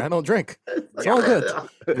don't care. I don't drink. It's all good.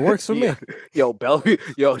 It works for me. Yo,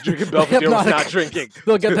 drinking Belvedere was not drinking.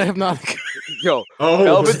 They'll get the hypnotic. Yo,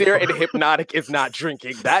 Belvedere and hypnotic is not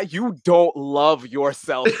drinking. That you don't love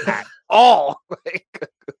yourself at all. Like,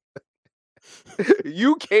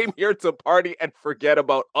 you came here to party and forget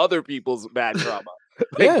about other people's bad drama.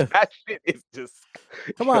 Like, that shit is just.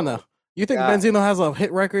 Come on now. You think Benzino has a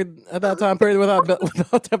hit record at that time period without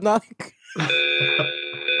hypnotic?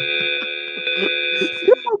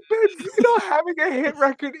 Benzino having a hit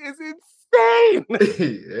record is insane.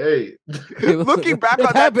 Hey. Looking back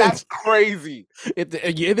on that, that's crazy. It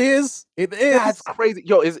is. That's crazy.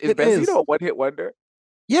 Yo, is Benzino a one-hit wonder?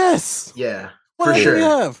 Yes. Yeah. What for sure. We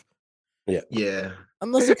have? Yeah.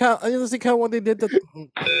 Unless you count what they did to.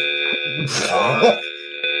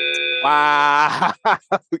 Wow.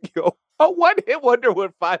 Yo, a one-hit wonder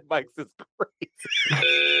with 5 mics is crazy.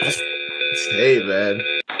 Hey, man.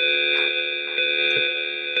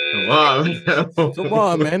 Come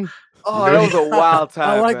on, man. Oh, that was a wild time.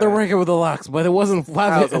 I like the record with the locks, but it wasn't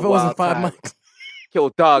 5. If it wasn't 5 mics. Yo,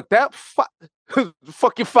 dog, that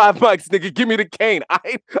fucking 5 mics, nigga. Give me the cane.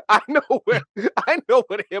 I know what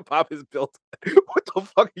hip hop is built. What the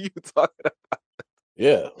fuck are you talking about?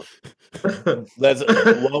 Yeah. Let's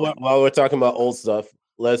while we're talking about old stuff,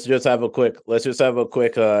 let's just have a quick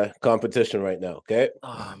competition right now, okay?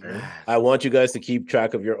 Oh man. I want you guys to keep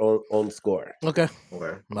track of your own score. Okay.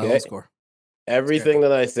 My own score. Everything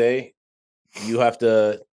that I say, you have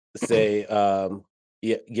to say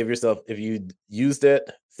give yourself, if you used it,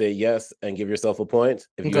 say yes and give yourself a point.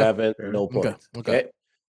 If you haven't, no point. Okay.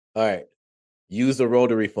 All right. Use the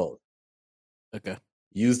rotary phone. Okay.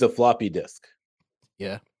 Use the floppy disk.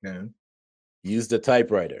 Yeah. Used a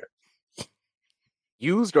typewriter.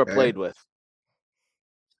 Used or played with?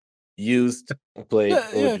 Used, played,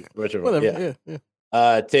 whatever.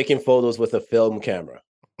 Yeah. Taking photos with a film camera.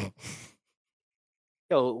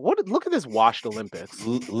 Yo, what? Look at this washed Olympics.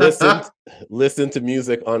 Listen to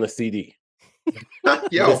music on a CD.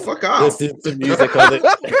 Yo, fuck off. Listen to music on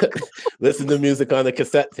the listen to music on a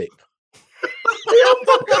cassette tape.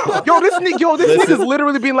 Yo, this nigga's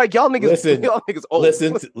literally being like, y'all niggas old.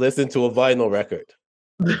 Listen to a vinyl record.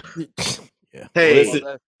 Yeah. Hey,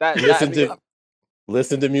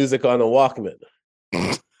 listen to music on a Walkman.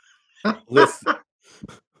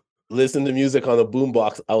 Listen to music on a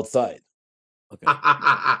boombox outside. Okay.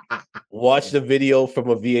 Watch the video from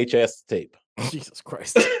a VHS tape. Jesus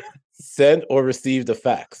Christ. Send or receive the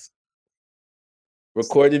fax.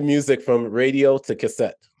 Recorded music from radio to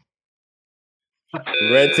cassette.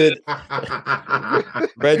 Rented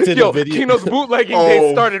Yo, a video. Kino's bootlegging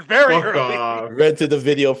days started very early. Rented a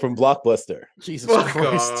video from Blockbuster. Jesus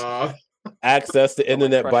Christ. Access the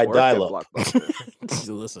internet by dial-up.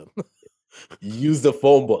 Listen. Use the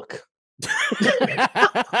phone book.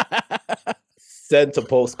 Send a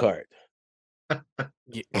postcard.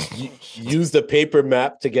 Use the paper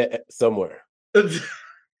map to get somewhere.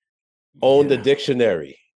 Own the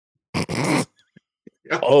dictionary.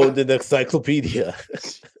 Own the encyclopedia.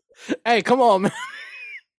 Hey, come on, man.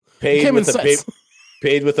 Paid with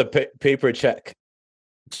a paper check.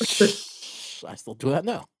 I still do that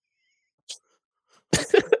now.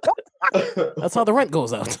 That's how the rent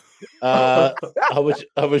goes out. How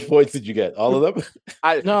much points did you get? All of them?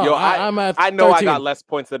 I'm at 13. I know I got less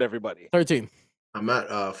points than everybody. 13. I'm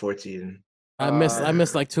at 14. I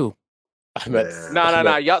missed like 2. I'm at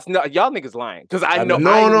No, y'all niggas lying because I know.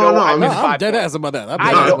 I'm dead ass about that.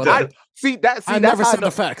 I never sent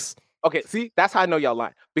the facts. Okay, see, that's how I know y'all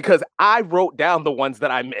lying because I wrote down the ones that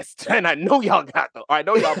I missed, and I know y'all got them. Or I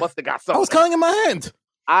know y'all must have got some. I was counting in my hand.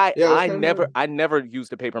 I never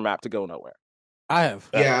used a paper map to go nowhere. I have.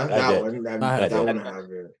 Yeah, that one. That one I have.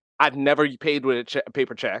 I've never paid with a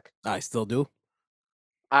paper check. I still do.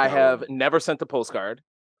 I have never sent a postcard.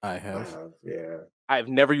 I have. Yeah. I've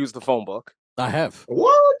never used the phone book. I have.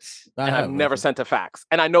 What? I've never sent a fax.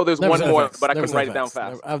 And I know there's one more, but I couldn't write it down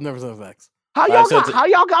fast. I've never sent a fax. How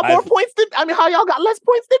y'all got more points than how y'all got less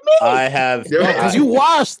points than me? I have because you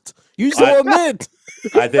washed. You so admit.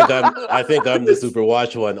 I think I'm the super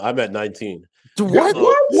watch one. I'm at 19. What?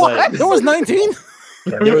 What? There was 19?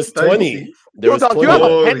 There was 20. There was 20. You have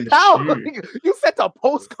a pen pal? You sent a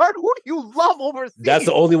postcard? Who do you love overseas? That's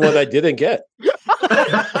the only one I didn't get. Yo,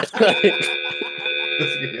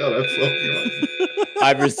 that's so funny.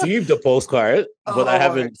 I've received a postcard, but I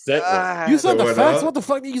haven't sent one. You sent the fax? What the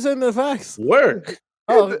fuck did you send the fax? Work.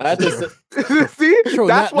 Oh, I just see, true.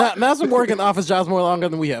 That's been working office jobs more longer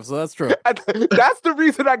than we have, so that's true. That's the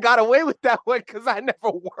reason I got away with that one because I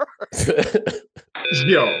never worked.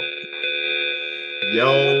 Yo.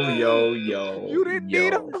 You didn't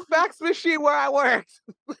need a fax machine where I worked.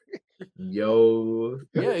 Yo.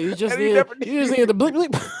 Yeah, you just need the bleep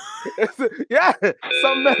bleep. Yeah,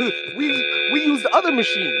 we used other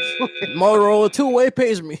machines. Motorola two-way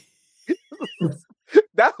page me.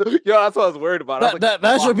 That's what I was worried about.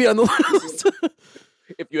 That should be on the list.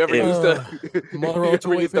 If you ever used a Motorola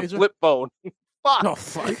two-way pager? Flip phone. Fuck. Oh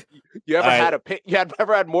fuck. You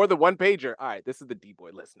ever had more than one pager? All right, this is the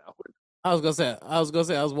D-boy list now. I was gonna say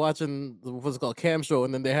I was watching what's it called Cam show,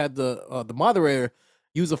 and then they had the moderator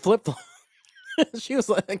use a flip phone. She was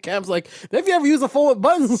like, and Cam's like, have you ever used a phone with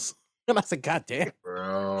buttons? And I said, God damn,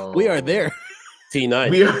 bro, we are there. T9.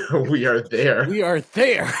 We are there. We are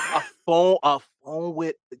there. A phone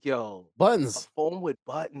with buttons. A phone with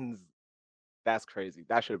buttons. That's crazy.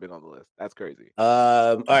 That should have been on the list. That's crazy.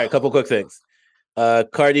 All right, a couple quick things.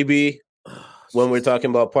 Cardi B. When we're talking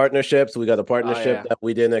about partnerships, we got a partnership that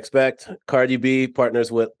we didn't expect. Cardi B partners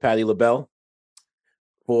with Patti LaBelle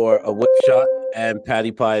for a whip shot and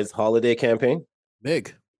Patty Pie's holiday campaign.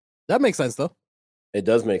 Big. That makes sense, though. It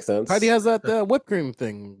does make sense. Patty has that whipped cream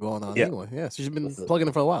thing going on anyway. Yeah, she's been plugging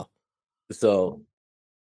it for a while. So,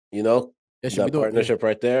 that partnership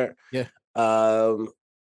right there. Yeah.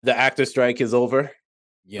 The actor strike is over.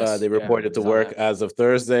 Yes. They reported to work as of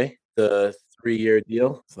Thursday. The 3-year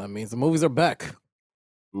deal. So that means the movies are back.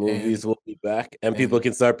 Movies will be back, and people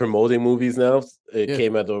can start promoting movies now. It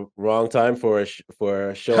came at the wrong time for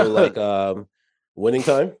a show like Winning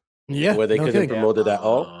Time. Yeah, where they couldn't promote it at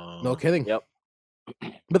all. No kidding. Yep.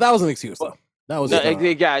 But that was an excuse, though. That was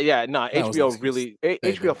HBO really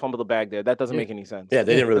HBO fumbled the bag there. That doesn't make any sense. Yeah,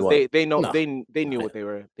 they didn't really want. They know they knew what they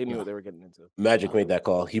were what they were getting into. Magic made that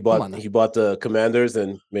call. He bought the Commanders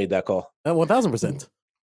and made that call. 1000%.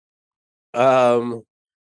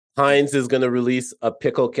 Heinz is going to release a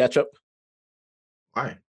pickle ketchup.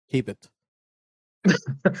 Why? Keep it.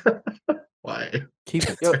 Why? Keep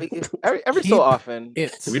it. Yo, every so often.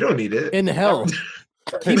 We don't need it. In hell.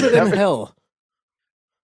 Keep it in hell.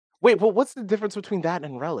 Wait, but what's the difference between that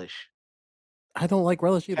and relish? I don't like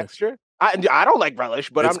relish either. Texture? I don't like relish,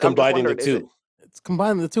 but It's combining the two. It's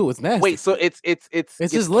combining the two. It's nasty. Wait, so it's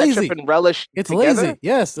just lazy. Ketchup and relish. It's together? lazy.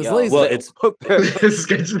 Yes, it's Yo, lazy. Well, it's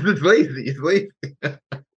It's lazy. It's lazy.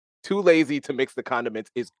 too lazy to mix the condiments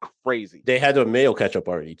is crazy. they had a mayo ketchup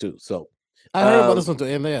already too. So I heard about this one too.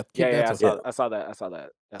 And yeah, keep Yeah, that too. I saw that.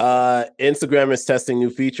 Instagram is testing new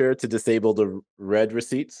feature to disable the red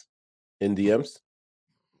receipts in DMs.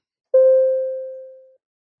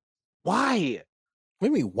 Why? What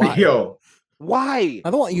do you mean, why? Yo, Why? I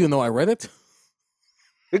don't want you to know I read it.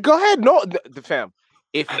 Go ahead. No, the fam.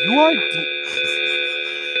 If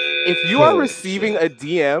you are receiving a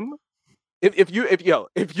DM,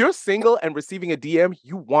 if you're single and receiving a DM,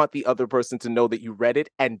 you want the other person to know that you read it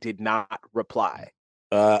and did not reply.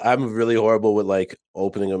 I'm really horrible with like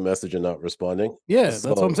opening a message and not responding. Yeah, that's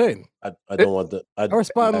what I'm saying. I don't want the. I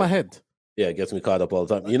respond in my head. Yeah, it gets me caught up all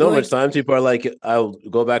the time. You know how much times people are like, I'll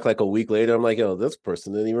go back like a week later. I'm like, yo, this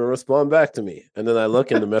person didn't even respond back to me. And then I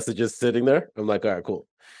look and the message is sitting there. I'm like, all right, cool.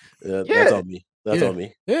 That's on me. That's on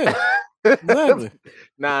me. Yeah. Exactly.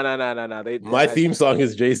 Nah. My theme song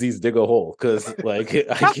is Jay-Z's Dig a Hole. Cause like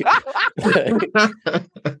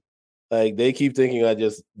like they keep thinking I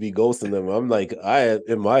just be ghosting them. I'm like,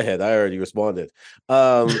 in my head, I already responded.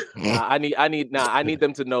 I need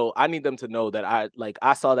them to know. I need them to know that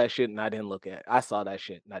I saw that shit and I didn't look at it. I saw that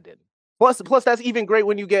shit and I didn't. Plus that's even great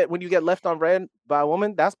when you get left on red by a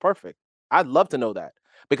woman. That's perfect. I'd love to know that.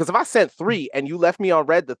 Because if I sent 3 and you left me on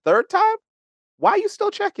red the 3rd time, why are you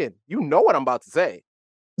still checking? You know what I'm about to say.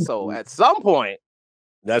 So at some point.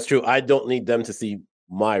 That's true. I don't need them to see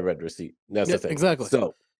my red receipt. That's the thing. Exactly.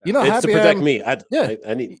 So you know, it's happy to protect I am, me.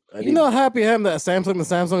 I need. You know, how happy I am that the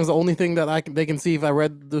Samsung is the only thing that they can see if I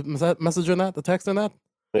read the message or not, the text or not.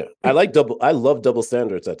 Yeah, I love double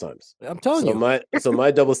standards at times. I'm telling you. My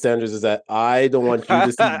double standards is that I don't want you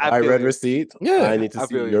to see my red receipt. Yeah, I need to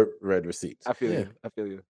see your red receipt. I feel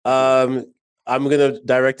you. I'm gonna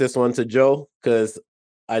direct this one to Joe because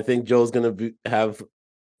I think Joe's gonna have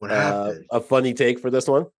a funny take for this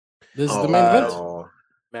one. This is the main event.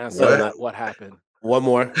 Man, so what happened? One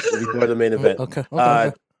more before the main event.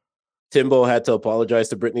 Okay. Timbo had to apologize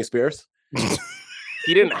to Britney Spears.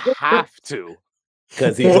 He didn't have to.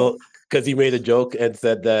 Because he made a joke and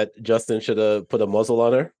said that Justin should have put a muzzle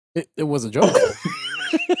on her. It was a joke.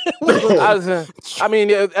 I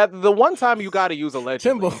mean, at the one time you got to use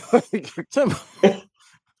allegedly. Timbo.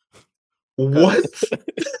 What?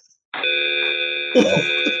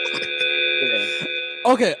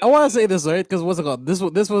 Okay, I want to say this, right? Because what's it called? This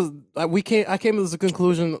was I came to this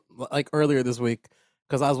conclusion like earlier this week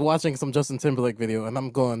because I was watching some Justin Timberlake video and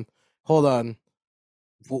I'm going, hold on,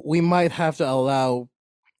 we might have to allow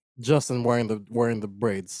Justin wearing the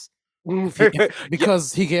braids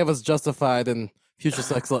because he gave us Justified and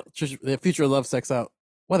Future Love Sex Out,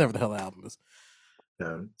 whatever the hell the album is.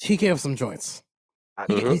 He gave us some joints. I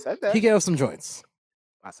said that. He gave us some joints.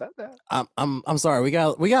 I said that. I'm sorry. We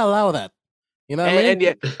got to allow that. You know what I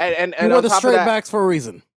mean? And you wore the straight backs for a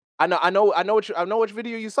reason. I know which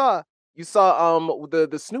video you saw. You saw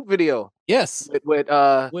the Snoop video. Yes.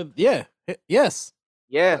 Yes.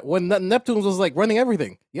 Yeah. When Neptunes was like running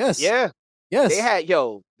everything. Yes. Yeah. Yes. They had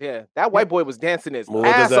that white boy was dancing his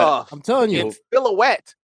ass off. I'm telling you. In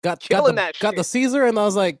silhouette. Got the Caesar and I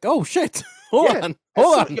was like, oh shit. Hold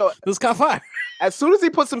on. Yo, this got fire. As soon as he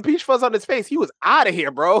put some peach fuzz on his face, he was out of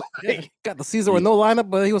here, bro. Got the Caesar with no lineup,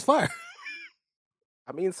 but he was fire.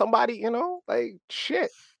 I mean, somebody, like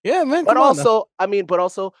shit. Yeah, man. But also,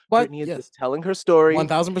 Britney is just telling her story.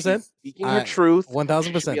 1000%. Speaking her truth.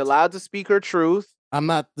 1000%. Be allowed to speak her truth. I'm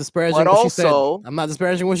not disparaging what she said. I'm not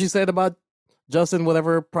disparaging what she said about Justin,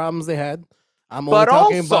 whatever problems they had. I'm only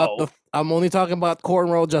talking about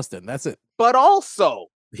cornrow Justin. That's it. But also,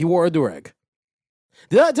 he wore a durag.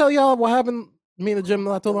 Did I tell y'all what happened to me in the gym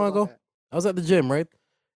not too long ago? I was at the gym, right?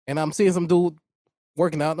 And I'm seeing some dude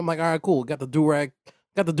working out. And I'm like, all right, cool. Got the durag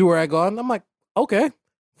on. I'm like, okay.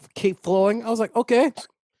 Keep flowing. I was like, okay.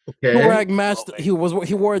 Durag matched. He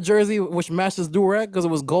wore a jersey which matched his durag because it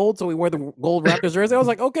was gold, so he wore the gold Raptors jersey. I was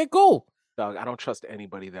like, okay, cool. Dog, I don't trust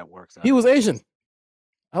anybody that works out. He was Asian.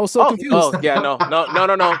 I was so confused. Oh yeah, no.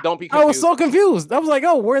 Don't be confused. I was so confused. I was like,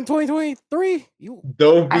 oh, we're in 2023.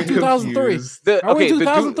 Don't be 2003. confused. Are we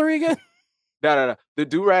 2003 again? No. The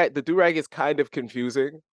durag is kind of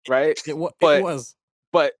confusing, right? It was.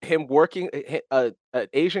 But him working an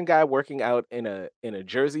Asian guy working out in a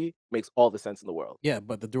jersey makes all the sense in the world. Yeah,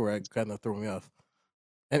 but the durag kind of threw me off.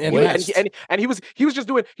 And he was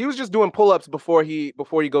just doing pull-ups before he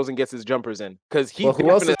goes and gets his jumpers in because he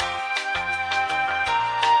definitely.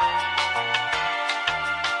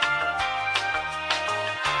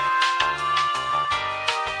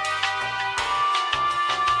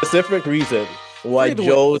 Specific reason why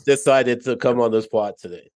Joe decided to come on this pod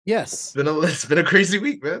today. Yes, it's been a crazy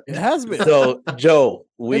week, man. It has been. So, Joe,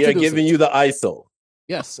 we are giving you the ISO.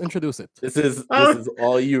 Yes, introduce it. This is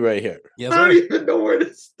all you right here. Yes, I don't even know where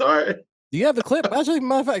to start. Do you have the clip? Actually,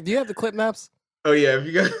 matter of fact, do you have the clip, Naps? Oh yeah, if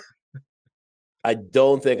you got. I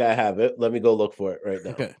don't think I have it. Let me go look for it right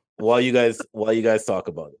now. Okay. While you guys talk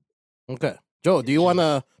about it. Okay, Joe, do you want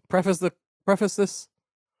to preface this?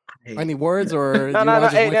 Any words or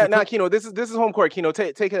no, Kino. This is home court. Kino,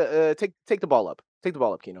 take the ball up. Take the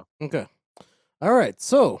ball up, Kino. Okay. All right.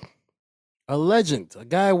 So, a legend, a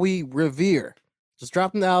guy we revere, just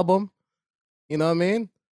dropped an album. You know what I mean?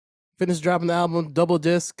 Finished dropping the album, double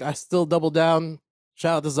disc. I still double down.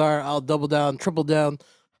 Shout out to Czar. I'll double down, triple down.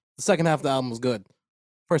 The second half of the album was good.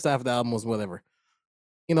 First half of the album was whatever.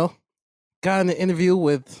 You know, got in an interview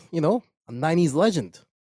with a 90s legend.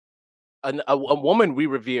 A woman we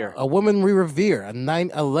revere. A woman we revere. A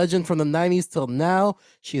legend from the 90s till now.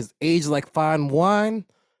 She has aged like fine wine.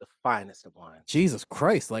 The finest of wine. Jesus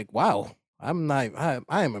Christ. Like, wow. I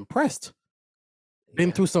am impressed.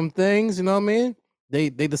 Been through some things, you know what I mean?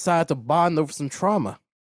 They decided to bond over some trauma.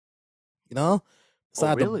 You know?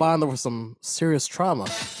 Decided to bond over some serious trauma.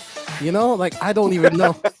 You know, like I don't even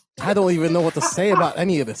know what to say about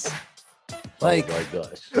any of this. Like, oh my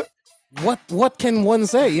gosh. What can one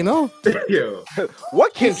say, you know? Yo.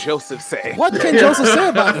 What can Joseph say? What can Joseph say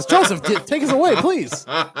about this? Joseph, take us away, please.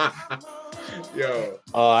 Yo.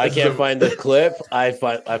 I can't find the clip. I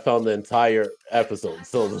found the entire episode.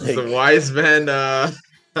 So like, the wise man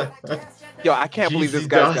Yo, I can't believe this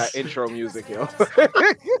guy's got intro music, yo.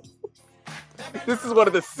 This is one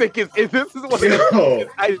of the sickest. This is one of the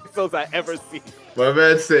sickest episodes I ever seen. My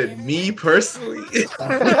man said, "Me personally."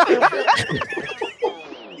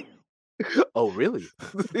 Oh really?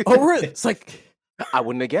 Oh really? It's like I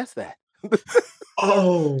wouldn't have guessed that.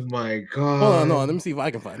 Oh my god! Hold on, let me see if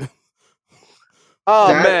I can find it.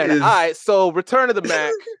 Oh man! All right, so Return of the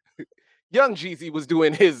Mac. Young Jeezy was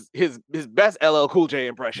doing his best LL Cool J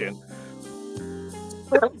impression.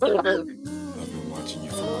 I've been watching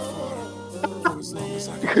you from afar for as long as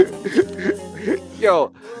I can.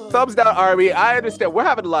 Yo, thumbs down, Army. I understand. We're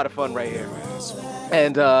having a lot of fun right here,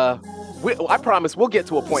 and I promise we'll get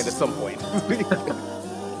to a point at some point.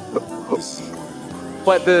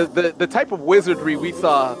 But the type of wizardry we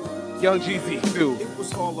saw Young Jeezy do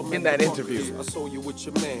in that interview,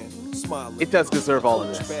 it does deserve all of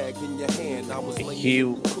this.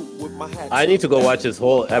 I need to go watch this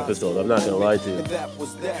whole episode. I'm not gonna lie to you.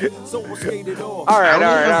 All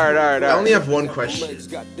right. I only have one question. All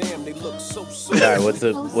right, what's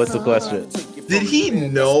the question? Did he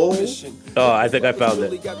know? Oh, I think I found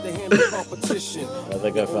it.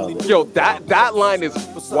 Yo, that line is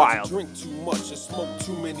wild.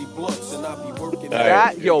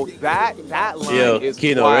 That line is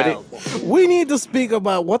Kino, wild. ready? We need to speak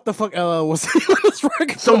about what the fuck LL was saying on this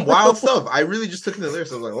record. Some wild stuff. I really just took in the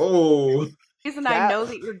lyrics. I was like, oh. The reason I know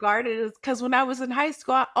that you're guarded is because when I was in high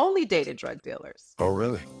school, I only dated drug dealers. Oh,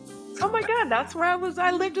 really? Oh my God, that's where I was. I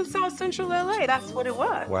lived in South Central LA. That's what it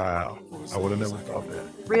was. Wow. I would have never thought that.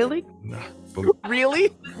 Really? Nah.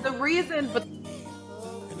 Really? The reason, but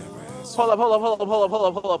Hold up.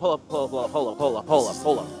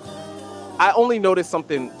 I only noticed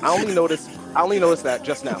something. I only noticed that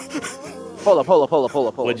just now. Hold up.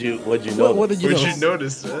 What'd you notice? What did you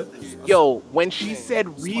notice, man? Yo, when she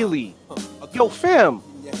said really, yo, fam,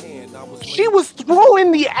 she was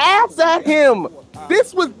throwing the ass at him.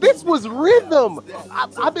 This was rhythm.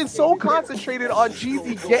 I've been so concentrated on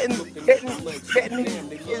Jeezy getting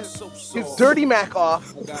his dirty Mac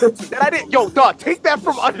off that I didn't. Yo, dog, take that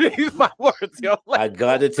from underneath my words, yo. I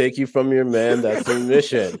gotta take you from your man. That's a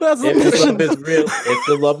mission. That's a if mission.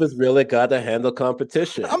 The love is real, it gotta handle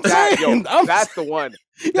competition. That's the one.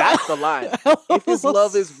 That's the line. If his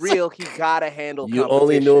love is real, he gotta handle You competition.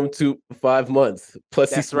 only knew him 5 months.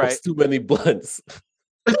 Plus, he smokes too many blunts.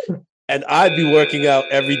 And I'd be working out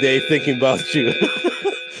every day thinking about you.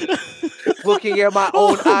 Looking at my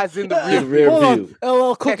own eyes in the rear view.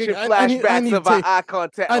 LL cooking. Catching flashbacks of our eye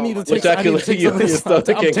contact. I need to take some of this.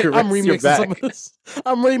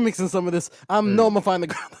 I'm remixing some of this. I know I'm gonna find the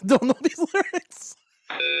girl that don't know these lyrics.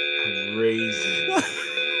 Crazy.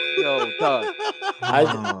 Yo, dog.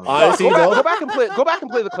 Honestly, go back and play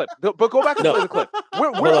the clip. But go back and play the clip.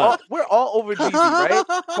 We're all over Jeezy, right?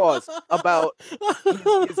 Pause about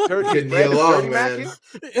his dirty macking.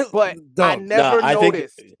 But I never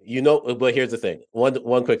noticed. But here's the thing.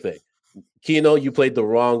 One quick thing. Kino, you played the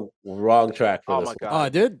wrong track for this. My God. Oh, I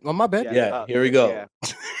did? On my bed? Yeah, here we go. Yeah.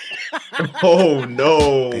 Oh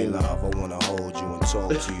no. Hey love, I wanna hold you and talk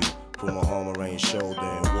to you. Put my arm around your shoulder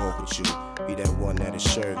and walk with you. Be that one that'll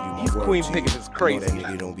serve you. My These word Queens to you. niggas is crazy. Know that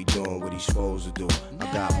nigga don't be doing what he's supposed to do.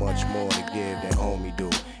 I got much more to give than homie do.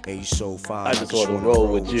 And you so fine. I just want to roll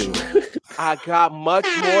with you. I got much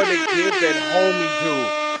more to give than homie do.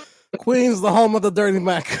 Queens, the home of the Dirty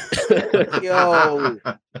Mac. Yo,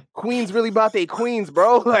 Queens really about they queens,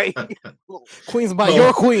 bro. Like Queens about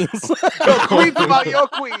your queens. Yo, Queens about your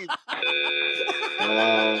queens.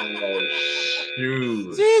 Oh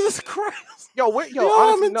shoot! Jesus Christ!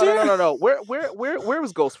 Honestly, no. Where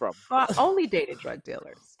was Ghost from? I only dated drug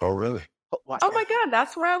dealers. Oh really? Oh my God,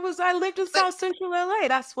 that's where I was. I lived in South Central LA.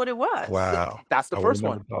 That's what it was. Wow. That's the first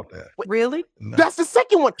one. Thought that. Really? No. That's the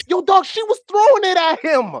second one. Yo, dog, she was throwing it at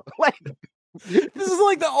him. Like this is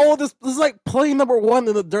like the oldest. This is like play number 1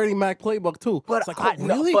 in the Dirty Mac playbook too. But it's like,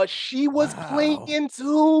 really? But she was playing into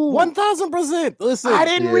 1000%. Listen, I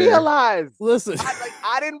didn't realize. Listen,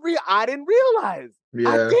 I didn't realize. Yeah.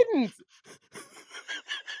 I didn't.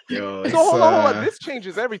 Yo, so hold on. This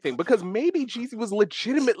changes everything because maybe Jeezy was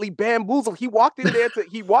legitimately bamboozled. He walked in there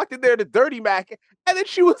to Dirty Mac, and then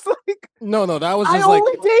she was like, "No, that was just I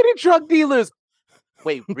only dated drug dealers."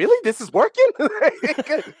 Wait, really? This is working?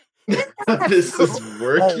 This is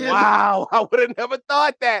working. Oh, wow, I would have never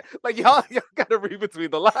thought that. Like y'all gotta read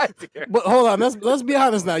between the lines here. But hold on, let's be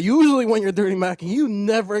honest now. Usually when you're Dirty Macking, you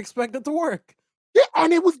never expect it to work. Yeah,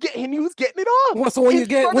 and he was getting it on. Well, so when you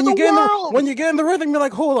get in the rhythm, you're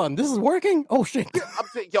like, hold on, this is working. Oh shit! I'm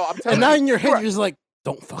telling and now in your head, you're just like,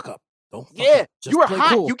 don't fuck up. Don't. Fuck up. You were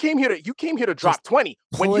hot. Cool. You came here to drop 20.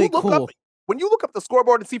 When you look up the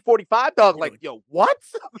scoreboard and see 45, dog, like, yo, what?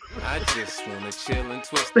 I just wanna chill and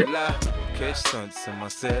twist the life. Catch stunts in my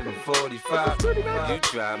 745. You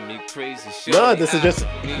drive me crazy. No, this is just.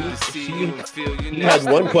 He had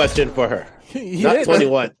one question for her. Not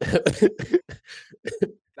 21.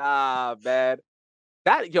 Nah, man.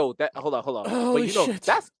 Hold on. Holy shit.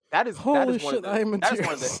 That is one of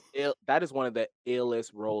the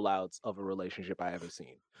illest rollouts of a relationship I ever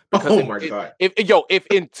seen. Because oh my God! If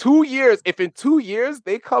in 2 years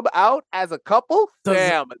they come out as a couple,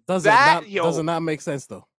 does it not make sense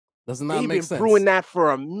though? Does it not make sense? They've been brewing that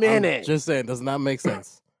for a minute. I'm just saying, does not make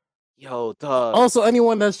sense. Yo, dog. Also,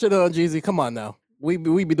 anyone that's shit on Jeezy, come on now. We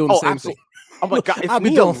be doing the same thing. Oh my God! I'll be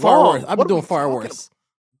doing far worse. I'll be doing far worse.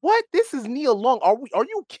 What? This is Nia Long. Are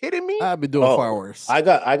you kidding me? I've been doing far worse. I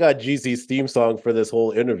got Jeezy's theme song for this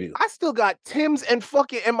whole interview. I still got Tim's and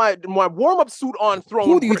fucking my warm-up suit on throwing.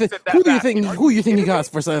 Who do you think he got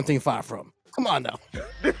for 17.5 from? Come on now.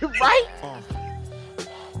 Right?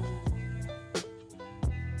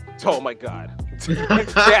 Oh my God.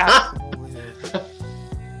 Yeah.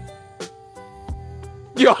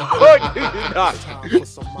 Yo, yeah.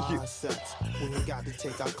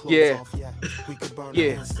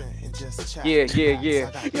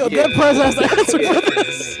 Yo, that person has to answer for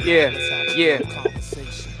this. Yeah.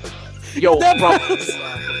 Yo,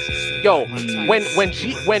 when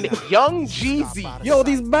young Jeezy, yo,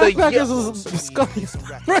 these backpackers is scummy.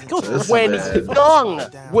 When Young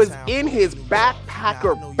was in his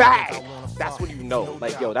backpacker bag, that's when you know,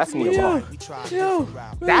 like, yo, that's Nia Long.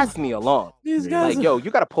 That's Nia Long. These guys, like, yo, you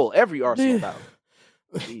gotta pull every arsenal out.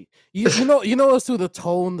 You know us too. The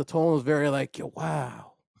tone was very like, yo,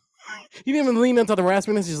 wow. He didn't even lean into the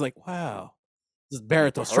raspiness. He's like, wow, just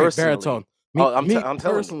baritone, straight baritone. I'm me telling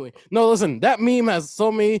personally. No, listen, that meme has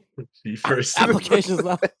so many applications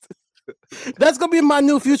now. That's gonna be my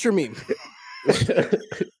new future meme.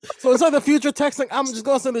 So instead of future texting, I'm just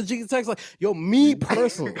gonna send a G text like, yo, me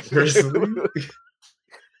personally.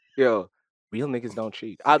 Yo, real niggas don't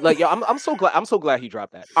cheat. I'm so glad he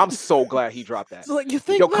dropped that. I'm so glad he dropped that. So like, you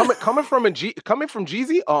think, yo, coming from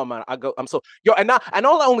Jeezy, oh man, and not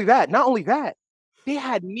only that, they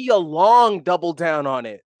had Nia Long double down on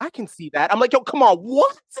it. I can see that. I'm like, yo, come on,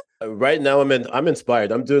 what? Right now, I'm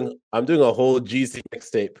inspired. I'm doing a whole Jeezy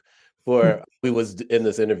mixtape for we was in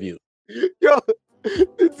this interview. Yo,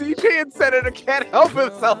 the DJ and senator can't help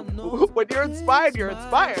himself. When you're inspired,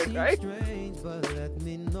 right?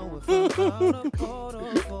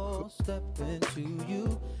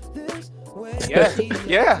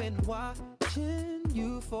 Yeah.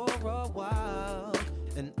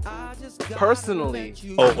 And I just personally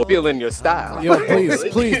feeling your style. Yo,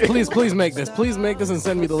 please make this. Please make this and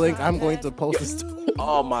send me the link. I'm going to post this.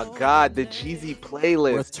 Oh my God, the Jeezy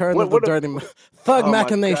playlist. Return of the Dirty Thug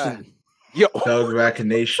Machination. Yo, Thug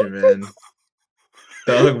Machination, man.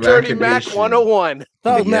 Thug Dirty Machination. Mac 101.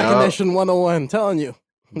 Thug Machination 101. Telling you.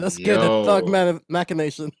 Let's get it. Thug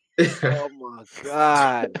Machination. Oh my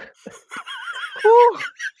God. Whew.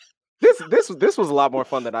 This was a lot more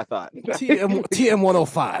fun than I thought. TM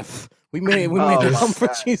 105. We made it come for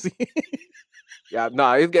Cheesy. Yeah,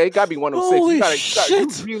 no, it got to be 106. Holy you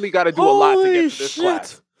really got to do a lot to get to this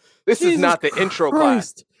class. This Jesus is not the intro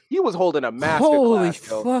class. He was holding a master Holy class.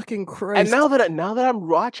 Holy fucking Christ! And now that I'm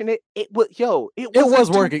watching it, it was working. It was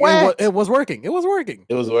working. It was working.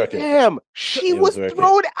 It was working. Damn, she was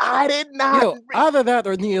thrown. I did not. Yo, either that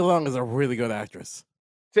or Nia Long is a really good actress.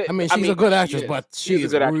 I mean, she's a good actress, but she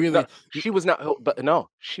is really. No, she was not. But no,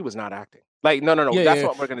 she was not acting. Like no. Yeah, that's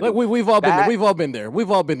what we're gonna do. We've all been there. We've all been there.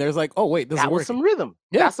 We've all been there. It's like, oh wait, this is working. Was some rhythm.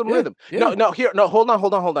 Yeah, that's some rhythm. Yeah. No. Hold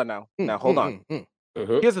on. Now, hold on.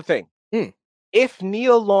 Here's the thing. If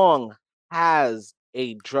Nia Long has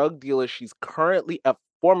a drug dealer, a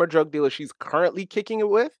former drug dealer she's currently kicking it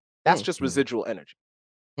with, that's just residual energy.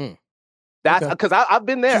 That's because I've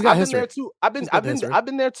been there. I've been there too. I've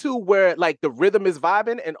been there too, where like the rhythm is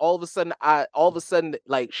vibing, and all of a sudden,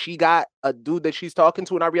 like she got a dude that she's talking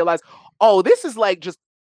to, and I realized, oh, this is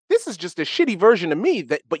just a shitty version of me.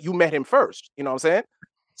 But you met him first. You know what I'm saying?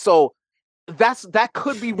 So that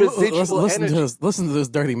could be residual energy. Listen to this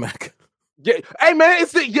Dirty Mac. Yeah, hey man,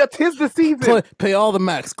 tis the season. Pay all the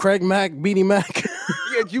Macs. Craig Mac, Beanie Mac.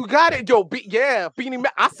 Yeah, you got it, yo. Beanie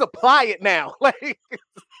Mac. I supply it now. Like.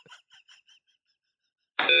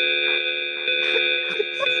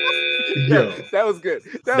 Yo, that was good.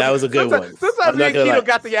 That was a good one. Sometimes me and Keto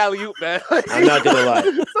got the alley oop, man. I'm not gonna lie.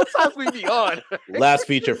 Sometimes we be on. Last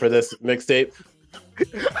feature for this mixtape.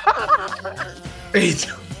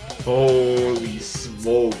 Holy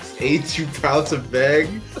smokes! Ain't too proud to beg.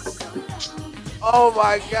 Oh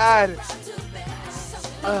my God.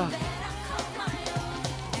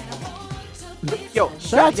 Yo,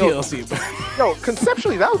 shout out TLC. Yo,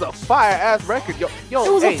 conceptually, that was a fire ass record. Yo,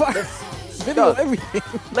 it was a fire video, everything.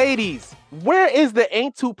 Ladies, where is the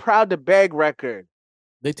Ain't Too Proud to Beg record?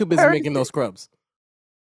 They too busy making those scrubs.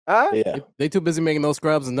 Huh? Yeah. They too busy making those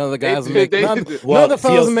scrubs, and none of the guys are making. None of the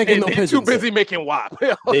fellas are making no pigeons. Too busy making WAP.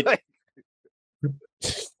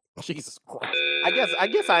 Jesus Christ. I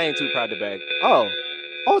guess I ain't too proud to beg.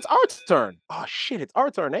 Oh, it's our turn. Oh shit, it's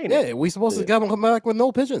our turn, ain't it? Yeah, we supposed to come back with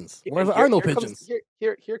no pigeons. Where there are no pigeons?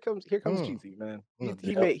 Here comes Cheesy, man.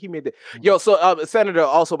 He made it. Yo, so Senator,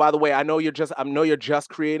 also by the way, I know you're just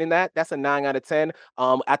creating that. That's a 9 out of 10.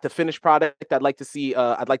 At the finished product, I'd like to see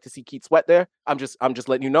Keith Sweat there. I'm just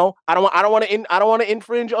letting you know. I don't want to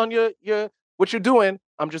infringe on your what you're doing.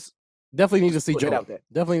 I'm just definitely need to see Joe. Out there.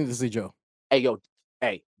 Definitely need to see Joe. Hey,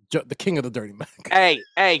 Joe, the king of the Dirty Mac.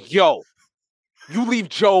 Hey, yo. You leave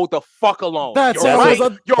Joe the fuck alone. That's you're right.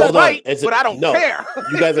 You're right, but I don't care.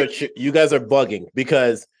 you guys are bugging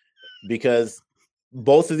because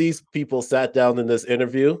both of these people sat down in this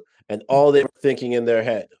interview and all they were thinking in their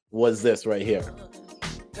head was this right here.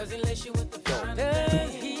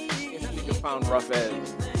 Found rough edge.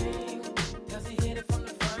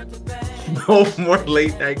 No more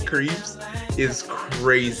late night creeps is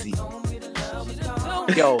crazy.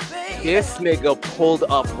 Yo, this nigga pulled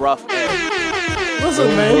up rough edge.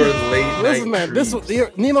 Listen, man. This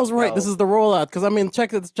Nino's right. This is the rollout. Because I mean,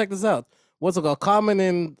 check this out. What's it called? Common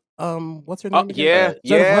and what's her name again?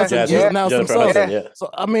 Jennifer Hudson. Yeah. So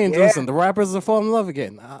I mean, listen, the rappers are falling in love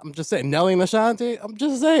again. I'm just saying, Nelly and Ashanti. I'm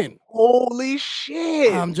just saying. Holy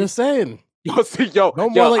shit! I'm just saying. Yo, no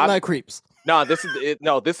more late night creeps. No, this is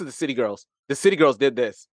the City Girls. The City Girls did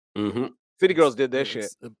this. Mm-hmm. City Girls did this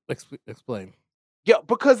shit. Explain. Yeah,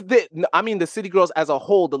 because the City Girls as a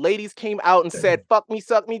whole, the ladies came out and said, "Fuck me,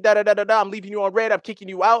 suck me, da da da da da. I'm leaving you on red. I'm kicking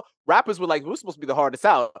you out." Rappers were like, "We're supposed to be the hardest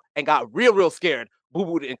out," and got real scared,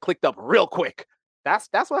 boo-booed, and clicked up real quick. That's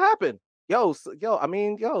what happened. I know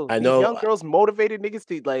these young girls motivated niggas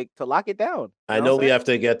to lock it down. I know we have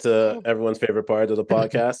to get to everyone's favorite part of the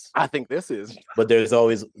podcast. I think this is, but there's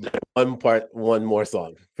always one more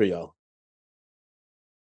song for y'all.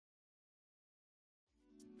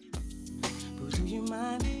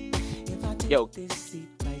 Yo,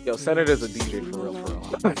 Senator's a DJ for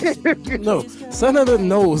real. No, Senator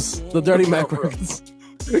knows the Dirty Mac records.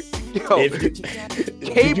 Yo,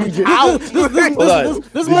 came out.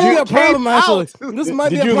 This might be a problem, actually. This might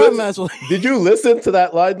be a problem, actually. Did you listen to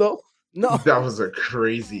that line, though? No. That was a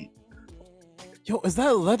crazy. Yo, is that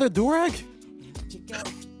a leather durag?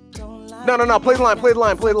 No. Play the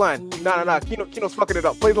line. No. Kino's fucking it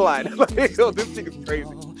up. Play the line. Like, yo, this thing is crazy.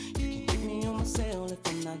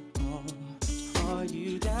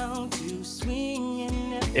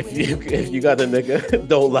 If you got a nigga,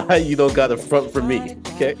 don't lie. You don't got a front for me.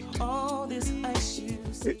 Okay.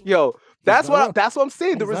 Yo, that's what I'm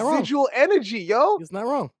saying. The residual energy, yo. It's not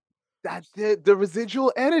wrong. That's the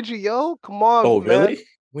residual energy, yo. Come on. Oh, man. really?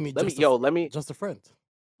 We need just a friend.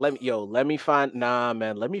 Let me find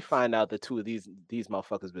out the two of these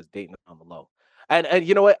motherfuckers was dating on the low. And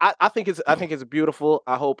you know what? I think it's beautiful.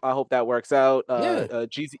 I hope that works out.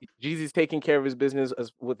 Jeezy's taking care of his business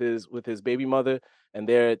with his baby mother, and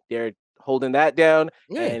they're holding that down.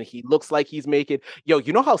 Yeah. And he looks like he's making. Yo,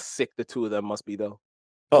 you know how sick the two of them must be though.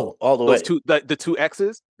 Oh, all the way. The two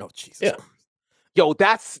exes. Oh, Jesus. Yeah. Yo,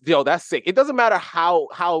 that's sick. It doesn't matter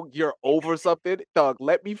how you're over something, dog.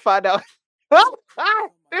 Let me find out.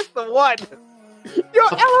 It's the one. Yo,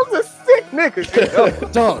 Ellen's a sick nigga. Yo,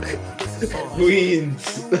 dog.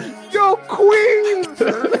 Queens. Yo, Queens.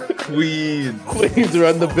 Queens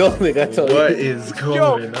run the building. I tell you. What is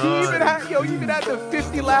going on? You even had the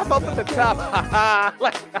 50 laugh up at the top.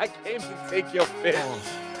 Like I came to take your fish.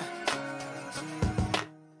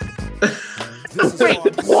 Wait,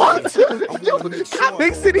 what? Yo, that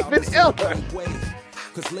big city been ill.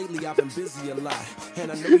 Cause lately I've been busy a lot,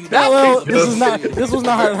 and I know you. This was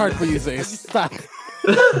not hard for you, Zay. Stop.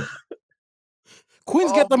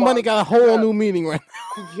 Queens get the money got a whole new meaning right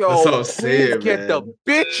now. Yo, that's what I'm saying, Queens get the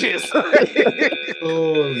bitches.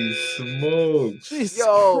 Holy smokes. Jesus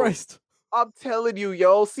Christ. I'm telling you,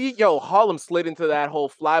 yo. See, yo, Harlem slid into that whole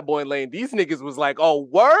flyboy lane. These niggas was like, oh,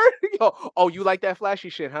 word? Yo, oh, you like that flashy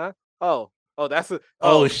shit, huh? Oh, that's a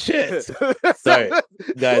oh shit. Sorry,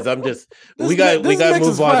 guys. I'm just we got to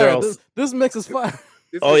move on or else. This mix is fire.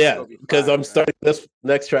 Oh yeah, because I'm starting this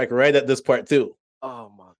next track right at this part too.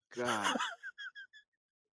 Oh my god.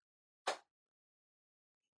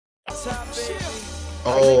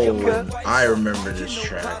 Oh, I remember this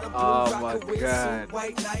track. Oh my god.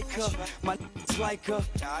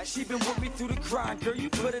 She been with me through the grind, girl.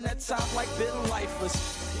 You put in that time like been lifers.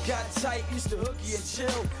 Got tight, used to hooky and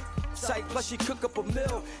chill. Tight, plus she cook up a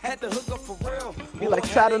meal. Had to hook up for real. You like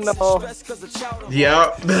chat in the ball.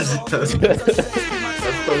 Yeah, that's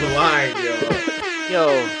the line, yo.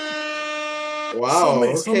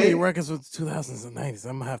 Wow. So many records with 2000s and 90s.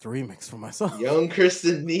 I'm gonna have to remix for myself. Young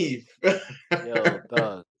Kristen Neef. Yo,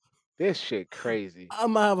 dog. This shit crazy. I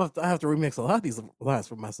have to remix a lot of these lines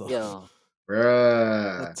for myself. Yo.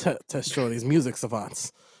 Bruh. Test show these music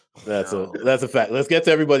savants. That's a fact. Let's get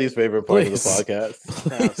to everybody's favorite part of the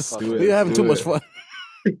podcast. We're having too much fun.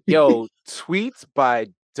 Yo, tweets by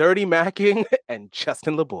Dirty Macking and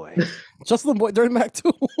Justin LeBoy. Justin LeBoy, Dirty Mac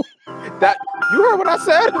too. That you heard what I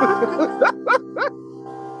said?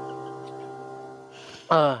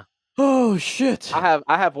 Oh shit! I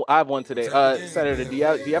have one today. Senator, do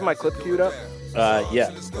you have my clip queued up?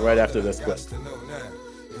 Yeah, right after this clip.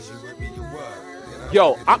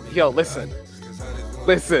 Yo, listen.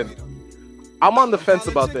 I'm on the fence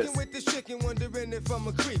about this. The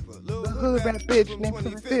hood rap bitch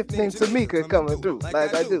named Tamika coming through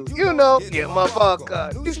like I do. You know, yeah,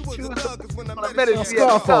 motherfucker.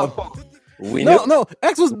 No,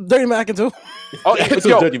 X was Dirty Mac too. Oh, X was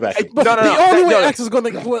Dirty Mac. No. The only way X was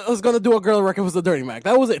gonna do a girl record was the Dirty Mac.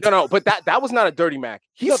 That was it. No, but that was not a Dirty Mac.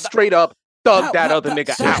 He straight up thugged that other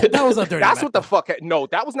nigga out. That was a Dirty Mac. That's what the fuck. No,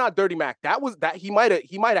 that was not Dirty Mac. That was that he might have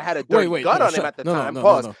had a dirty gun on him at the time.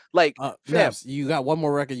 Pause. Like, Naps, you got one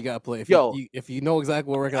more record you gotta play. If you know exactly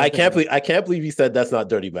what record, I can't believe you said that's not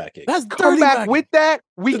Dirty Mac. That's Come Dirty back Mac. with that.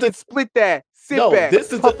 We can split that. Sit back.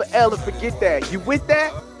 This is puff a L and forget that. You with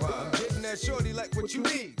that?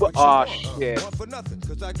 Oh shit!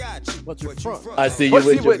 What's your front? I see you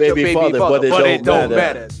with your baby father, but it don't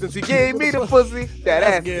matter. Since he gave me the pussy, that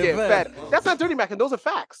ass get fatter. That's not Dirty Mac, and those are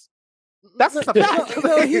facts. That's just a fact.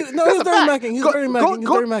 He's Dirty Macking. He's Dirty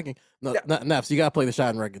Macking. No, Naps, you gotta play the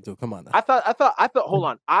Shine record too. Come on. Now. I thought. Hold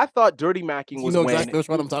on. I thought Dirty Macking was exactly which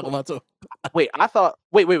one I'm talking about too. Wait.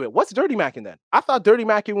 What's Dirty Macking then? I thought Dirty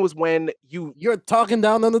Macking was when you're talking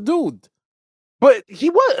down on the dude. But he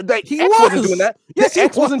was like X wasn't doing that. Yes,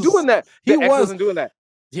 X wasn't doing that. X wasn't doing that.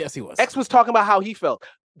 Yes, he was. X was talking about how he felt.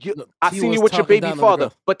 I seen you with your baby father,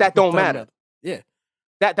 but that don't matter. Yeah,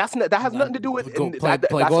 that has nothing to do with. Go the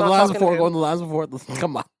lines before. Go on the lines before.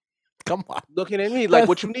 Come on. Looking at me like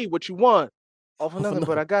what you need, what you want. All for nothing,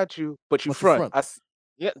 but I got you. But you front.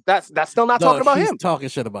 Yeah, that's still not talking about him. He's talking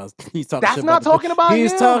shit about. He's talking. That's shit not about talking about him.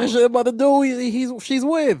 He's talking shit about the dude. She's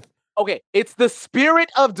with. Okay, it's the spirit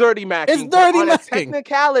of Dirty Macking. It's Dirty Macking. On a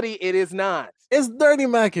technicality, it is not. It's Dirty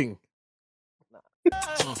Macking.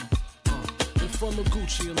 from the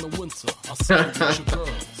Gucci in the winter. I see you with your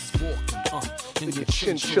girls walking in your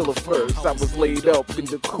Chinchilla furs. I was laid up in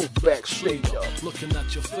the coupe back straight up. Looking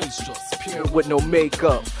at your face just pure With no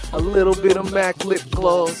makeup, a little bit of MAC lip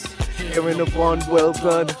gloss. Hair in a bun, well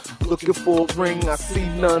done. Looking for a ring, I see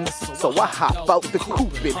none. So I hop out the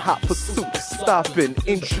coupe in hot pursuit. Stop and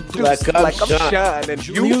introduce like I'm Sean. And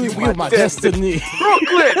you my destiny.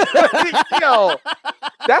 Brooklyn! Yo,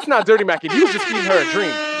 that's not Dirty Mac. You was just feeding her a dream.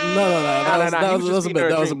 No. That was a bit.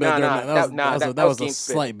 That was a bit. That was a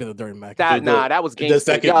slight bit of Dirty Mac. That was game. The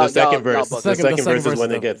second verse. The second verse is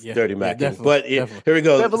when it gets Dirty Mac. But here we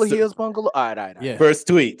go. Beverly Hills Bungalow. All right. Yeah. First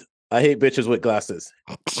tweet. I hate bitches with glasses.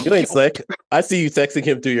 You ain't slick. I see you texting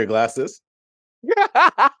him through your glasses.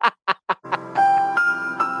 I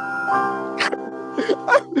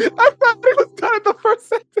thought it was done at the first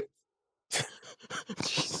sentence.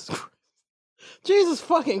 Jesus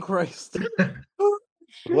fucking Christ.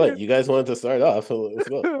 What? You guys wanted to start off? Let's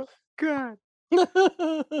go. God.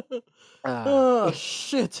 Oh,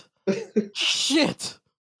 shit. Shit.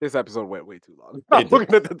 This episode went way too long. I'm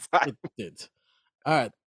looking at the time. It did. All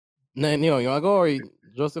right. Neil, you want to go or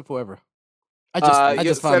Joseph? Whoever. I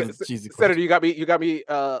just found it cheesy. Senator, you got me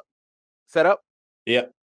set up? Yeah.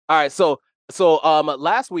 All right. So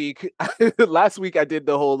last week I did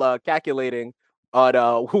the whole calculating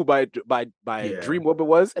on who my dream woman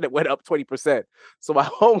was, and it went up 20%. So my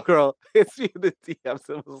homegirl hits me in the DMs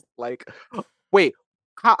and was like, wait,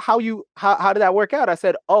 how did that work out? I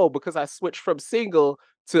said, oh, because I switched from single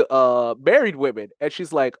to married women. And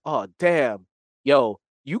she's like, oh damn, yo,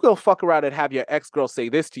 you go fuck around and have your ex-girl say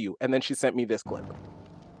this to you. And then she sent me this clip.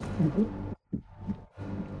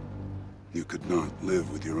 You could not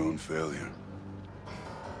live with your own failure.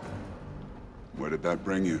 Where did that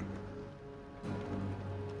bring you?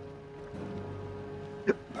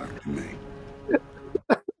 Back to me.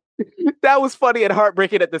 That was funny and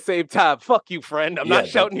heartbreaking at the same time. Fuck you, friend. I'm not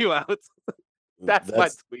shouting you out. That's my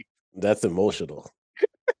tweet. That's emotional.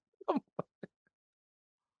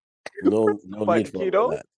 No need for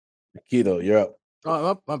that. Keto, you're up.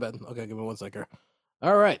 Oh, my bad. Okay, give me 1 second.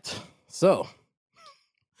 All right. So,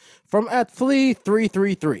 from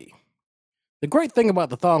 @Flea333, the great thing about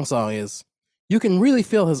the thong song is you can really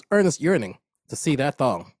feel his earnest yearning to see that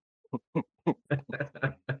thong.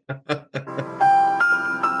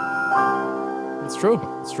 It's true.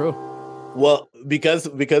 It's true. Well, because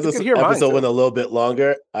this episode went a little bit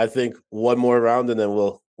longer, I think one more round and then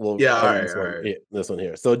we'll all right. Yeah, this one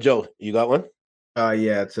here. So Joe, you got one?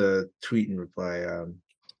 Yeah, it's a tweet and reply.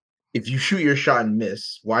 If you shoot your shot and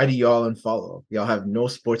miss, why do y'all unfollow? Y'all have no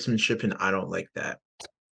sportsmanship and I don't like that.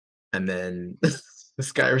 And then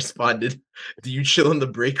this guy responded, do you chill in the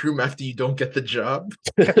break room after you don't get the job?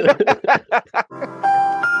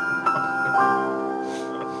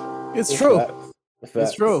 It's true. Facts.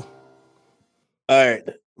 It's true. All right,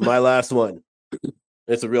 my last one.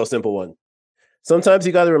 It's a real simple one. Sometimes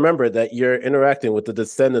you got to remember that you're interacting with the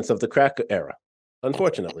descendants of the crack era,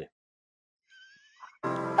 unfortunately.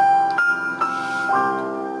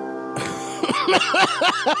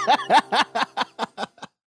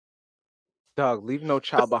 Dog, Leave No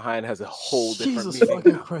Child Behind has a whole different Jesus meaning.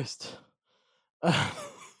 fucking Christ.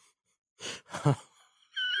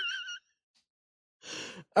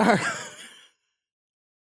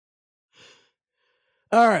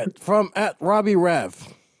 All right, from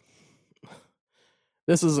 @RobbieRav.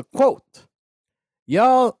 This is a quote.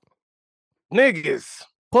 Y'all niggas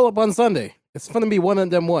pull up on Sunday. It's gonna be one of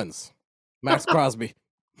them ones. Max Crosby.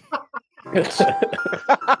 Yo,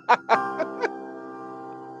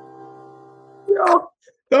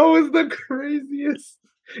 that was the craziest.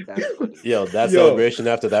 Yo, that celebration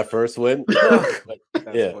after that first win.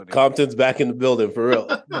 Yeah, funny. Compton's back in the building for real.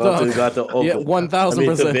 Compton got the open. Yeah,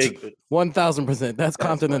 1,000%. 1,000%. That's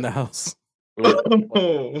Compton in the house.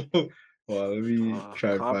 Well, let me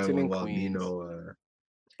try to find one while Nino.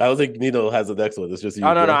 I don't think Nino has the next one. It's just you. No,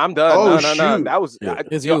 I'm done. Oh, no. That was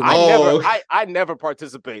it's you. I never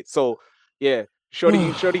participate. So yeah,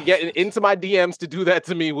 Shorty getting into my DMs to do that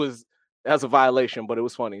to me that's a violation, but it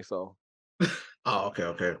was funny. So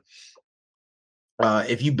okay.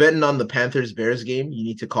 If you betting on the Panthers-Bears game, you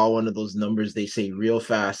need to call one of those numbers they say real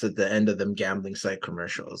fast at the end of them gambling site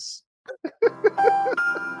commercials.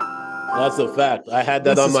 That's a fact. I had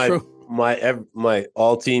that on my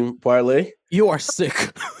all-team parlay. You are sick.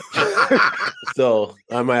 So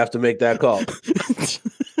I might have to make that call.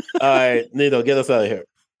 All right, Nino, get us out of here.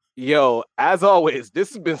 Yo, as always, this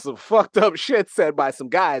has been some fucked up shit said by some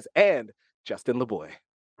guys and Justin LeBoy.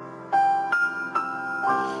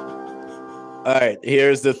 All right,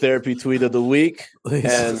 here's the therapy tweet of the week.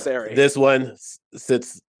 And this one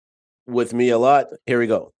sits with me a lot. Here we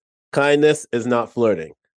go. Kindness is not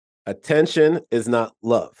flirting. Attention is not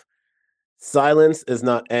love. Silence is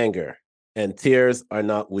not anger. And tears are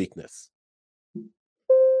not weakness.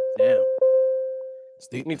 Damn.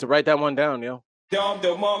 You need to write that one down, yo.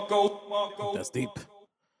 That's deep.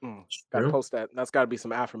 Gotta post that. That's gotta be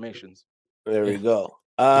some affirmations. There we go.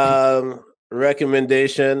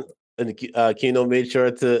 Recommendation. And Kino made sure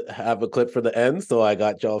to have a clip for the end, so I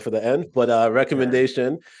got y'all for the end. But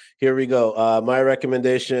recommendation, here we go. My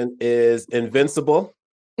recommendation is Invincible.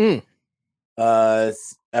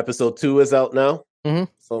 Episode 2 is out now,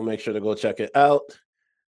 so make sure to go check it out.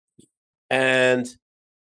 And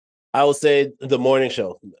I will say The Morning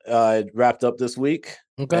Show. It wrapped up this week,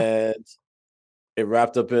 and it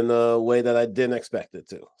wrapped up in a way that I didn't expect it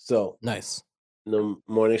to. So nice. The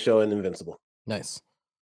Morning Show and Invincible. Nice.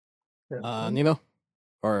 Nino?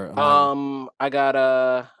 Or I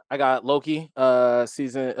got Loki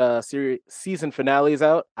season finale is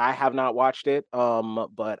out. I have not watched it,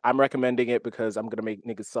 but I'm recommending it because I'm gonna make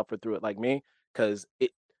niggas suffer through it like me, because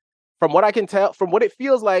it, from what I can tell, from what it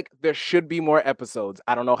feels like, there should be more episodes.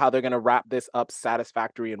 I don't know how they're gonna wrap this up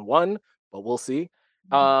satisfactory in one, but we'll see.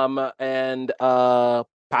 And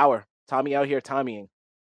Power, Tommy out here Tommying.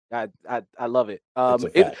 I love it.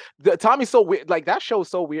 Tommy's so weird. Like, that show's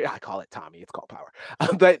so weird. I call it Tommy. It's called Power.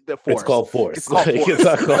 The Force. It's called Force. It's called Force. It's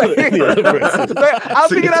not called any other person. I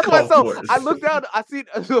was thinking that's myself. Force. I looked down.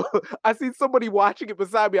 I seen somebody watching it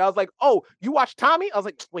beside me. I was like, "Oh, you watch Tommy?" I was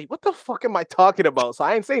like, "Wait, what the fuck am I talking about?" So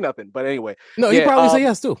I ain't say nothing. But anyway, no, you probably say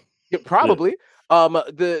yes too. Yeah, probably. For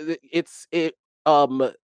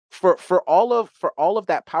all of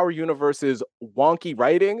that Power Universe's wonky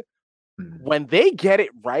writing, when they get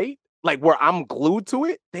it right, like where I'm glued to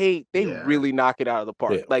it, they really knock it out of the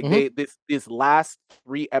park. Yeah. Like this last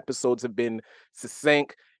 3 episodes have been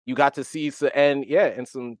succinct. You got to see and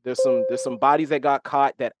there's some bodies that got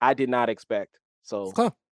caught that I did not expect. So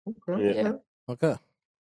Okay. Uh,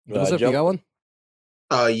 You got one?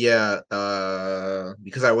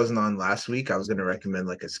 Because I wasn't on last week, I was gonna recommend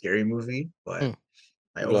like a scary movie, but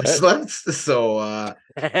I Go ahead. overslept. So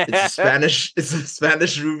it's a Spanish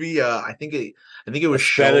movie. I think it was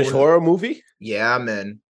Spanish shown, horror movie. Yeah,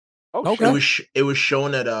 man. Okay. It was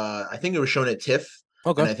shown at I think it was shown at TIFF.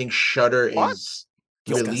 Okay. And I think Shudder What? is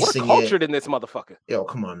We're releasing cultured it. in this motherfucker. Yo,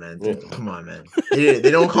 come on, man. Come on, man.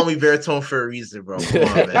 They don't call me baritone for a reason, bro. Come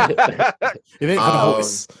on, man. It ain't for the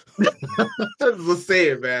voice. Let's say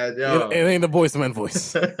it, man. Yo. It ain't the voice man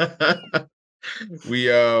voice. We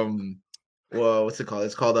well, what's it called?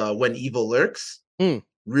 It's called When Evil Lurks.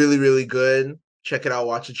 Really, really good. Check it out.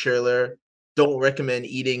 Watch the trailer. Don't recommend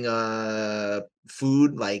eating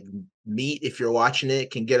food like meat if you're watching it.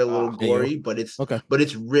 It can get a little gory, but it's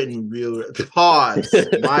written real. Pause.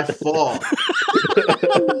 My fault.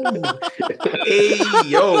 Hey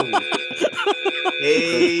yo.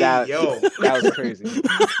 Hey yo. That was crazy.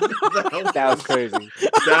 That was crazy.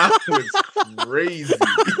 That was crazy.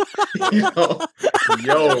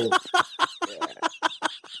 Yo.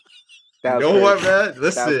 That was You know what, crazy. man? That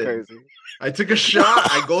was Listen, crazy. I took a shot.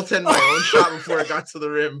 I goaltended my own shot before it got to the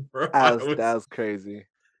rim, bro. That was crazy.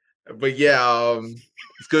 But yeah,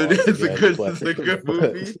 it's good. It's a good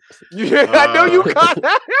movie. Yeah, I know you got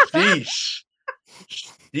that. Sheesh.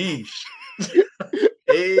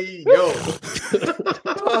 Hey yo.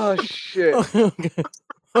 Oh shit.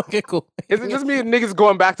 Okay, cool. Is it just me and niggas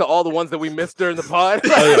going back to all the ones that we missed during the pod?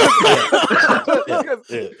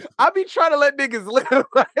 I be trying to let niggas live.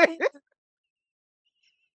 Right?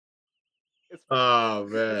 Oh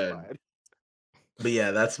man. But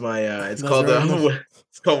yeah, that's my it's That's called right.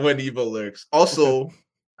 it's called When Evil Lurks. Also,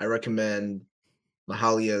 I recommend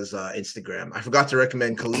Mahalia's Instagram. I forgot to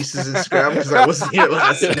recommend Khaleesi's Instagram because I wasn't here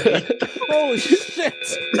last week. Holy shit.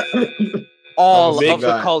 All Make- of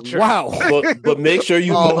the culture. Wow. But make sure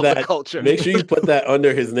you All put of the that. culture. Make sure you put that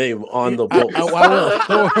under his name on the I post.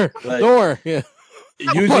 will. Like, Door. Yeah.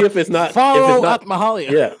 Usually, if it's not, Follow at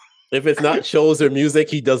Mahalia. yeah. If it's not shows or music,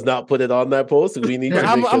 he does not put it on that post. We need to.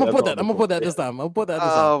 I'm make sure gonna that's put on that. the I'm gonna put post. that this time. I'm gonna put that this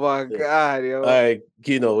Oh time. my god, yo. All right,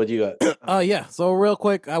 Kino, what you got? Yeah. So real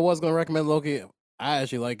quick, I was gonna recommend Loki. I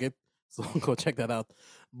actually like it, so go check that out.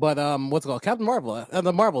 But what's it called? Captain Marvel.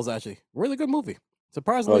 The Marvels actually really good movie.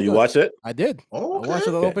 Surprisingly. Oh, you good. watched it? I did. Oh, I watched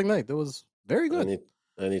it on okay. opening night. It was very good.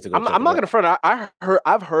 I need to go. I'm check not it out. gonna front.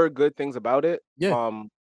 I've heard good things about it. Yeah.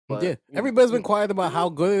 But, Yeah. Everybody's been quiet about how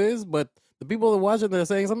good it is, but the people that watch it, they're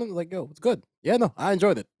saying something like, "Yo, it's good." Yeah, no, I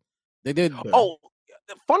enjoyed it. They did. Oh,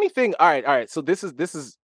 the funny thing. All right. So this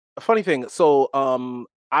is a funny thing. So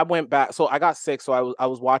I went back. So I got sick. So I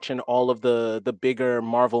was watching all of the bigger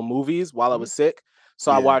Marvel movies while I was sick.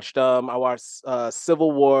 So I watched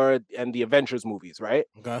Civil War and the Avengers movies, right?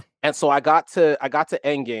 Okay. And so I got to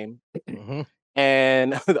Endgame.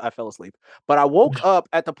 And I fell asleep. But I woke up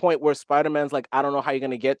at the point where Spider-Man's like, I don't know how you're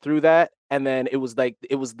gonna get through that. And then it was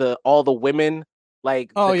all the women,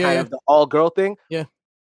 like kind of the all girl thing. Yeah.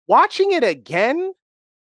 Watching it again,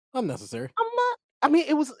 unnecessary.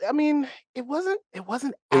 It wasn't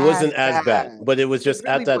as bad, but it was just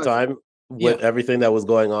at that time with everything that was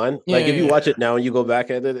going on. Like if you watch it now and you go back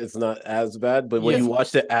at it, it's not as bad. But when you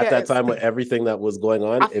watched it at that time with everything that was going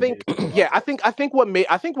on, I think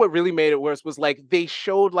what really made it worse was like they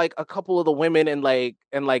showed like a couple of the women and like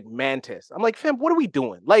Mantis. I'm like, fam, what are we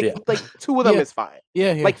doing? Like two of them is fine.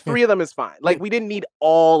 Like three of them is fine. Like we didn't need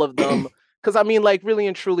all of them. Because I mean, like, really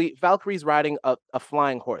and truly, Valkyrie's riding a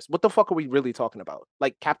flying horse. What the fuck are we really talking about?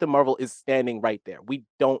 Like, Captain Marvel is standing right there. We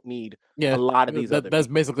don't need a lot of these That's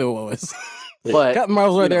basically what it was. But Captain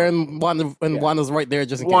Marvel's right there, and Wanda's right there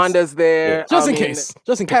just in case. Wanda's there. Just in case.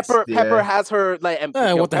 Just in case. Pepper has her like.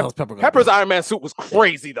 What the hell is Pepper? Pepper's Iron Man suit was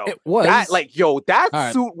crazy though. It was.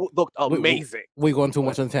 That suit looked amazing. We going too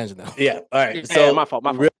much on a tangent now. Yeah. All right. So my fault.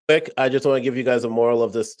 Real quick, I just want to give you guys a moral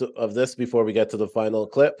of this before we get to the final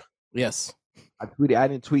clip. Yes. I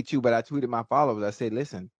didn't tweet you, but I tweeted my followers. I said,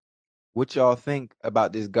 listen, what y'all think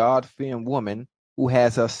about this God-fearing woman who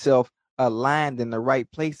has herself aligned in the right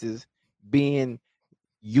places being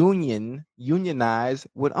unionized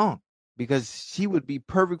with because she would be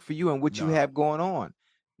perfect for you and what you have going on.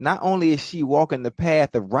 Not only is she walking the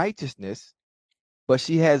path of righteousness, but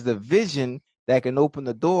she has the vision that can open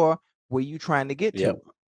the door where you trying to get to.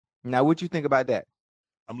 Now, what you think about that?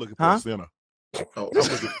 I'm looking for a sinner.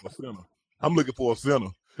 I'm looking for a sinner.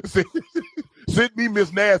 Send me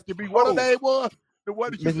Miss Nasty B. What her name was? The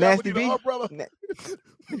one that you Miss Nasty B. Umbrella.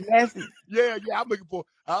 Nasty. Yeah. I'm looking for.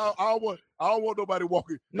 I don't want nobody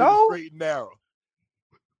walking straight and narrow.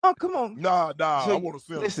 Oh, come on. Nah. So, I want a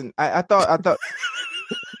sinner. Listen, I thought.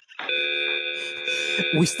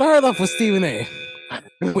 We started off with Stephen A.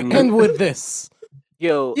 We end with this.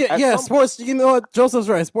 Yo, sports. You know what? Joseph's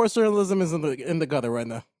right. Sports journalism is in the gutter right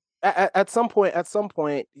now. At some point,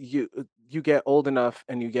 you get old enough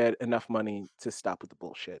and you get enough money to stop with the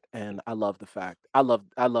bullshit. And I love the fact that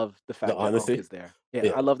honesty Unc is there.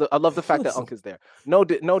 Yeah. I love the fact that Unc is there. No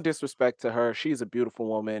disrespect to her. She's a beautiful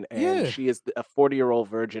woman, and she is a 40-year-old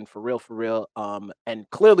virgin for real. And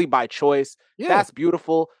clearly by choice. That's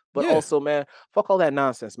beautiful. But also, man, fuck all that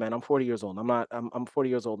nonsense, man. I'm 40 years old. I'm 40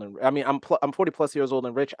 years old, and I'm 40 plus years old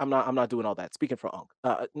and rich. I'm not doing all that. Speaking for Unc,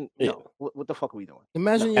 no. What the fuck are we doing?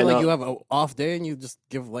 Imagine you have an off day and you just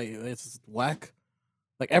give it's just whack.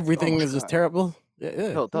 Like everything is just terrible.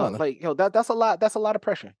 Yeah. That's a lot. That's a lot of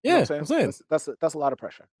pressure. You know what I'm saying? That's a lot of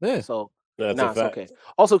pressure. Yeah. So it's okay.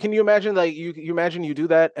 Also, can you imagine you imagine you do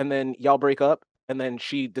that and then y'all break up? And then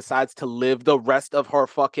she decides to live the rest of her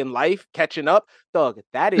fucking life catching up. Dog,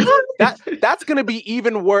 that's gonna be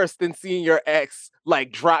even worse than seeing your ex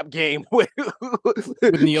like drop game with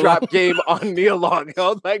drop game on Neil Long. I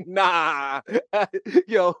was like, nah,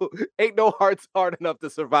 yo, ain't no hearts hard enough to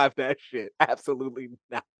survive that shit. Absolutely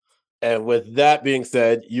not. And with that being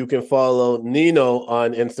said, you can follow Nino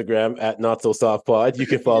on Instagram at Not So Soft Pod. You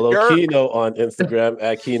can follow Kino on Instagram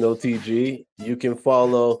at KinoTG. You can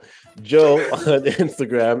follow Joe on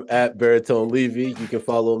Instagram at Baritone Levy. You can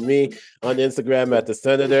follow me on Instagram at The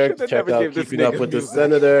Senator. Check out Keeping Up with the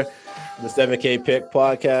Senator, the 7K Pick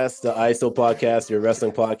Podcast, the ISO Podcast, your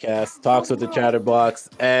wrestling podcast, Talks with the Chatterbox,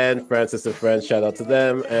 and Francis and Friends. Shout out to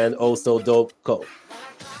them, and Oh So Dope Co.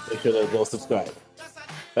 Make sure to go subscribe.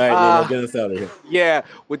 All right, Nino, get us out of here. Yeah,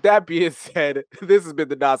 with that being said, this has been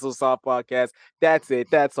the Not So Soft Podcast. That's it.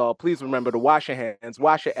 That's all. Please remember to wash your hands,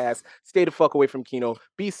 wash your ass, stay the fuck away from Kino,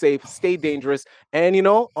 be safe, stay dangerous, and,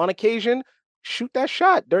 on occasion, shoot that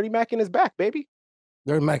shot. Dirty Mac in his back, baby.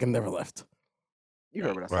 Dirty Mac never left. You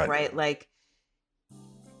heard what I said. Right? Like,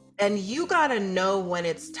 and you got to know when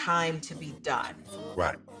it's time to be done.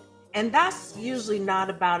 Right. And that's usually not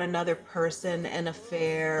about another person, an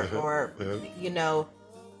affair, or,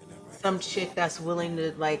 some chick that's willing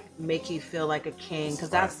to make you feel like a king, because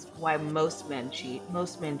that's why most men cheat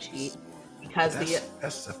because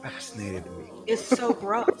that's fascinating to me. It's so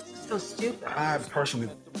gross, so stupid. I personally,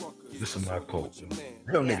 this is my quote,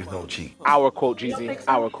 real niggas don't cheat. Our quote, Jeezy,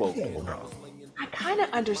 our quote. I kind of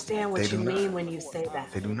understand what you mean when you say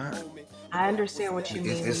that. They do not. I understand what you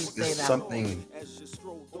mean when you say that. It's something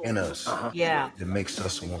in us that makes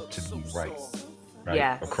us want to be right. right?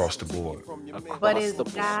 Yes. Across the board. But is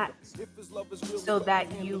that so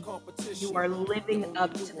that you are living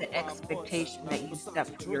up to the expectation that you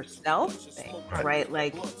set for yourself, right?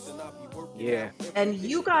 Like, Yeah. and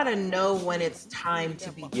you gotta know when it's time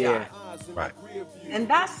to be Yeah. done. Right. And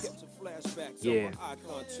that's Yeah.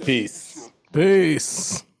 Peace.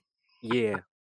 Peace. Yeah.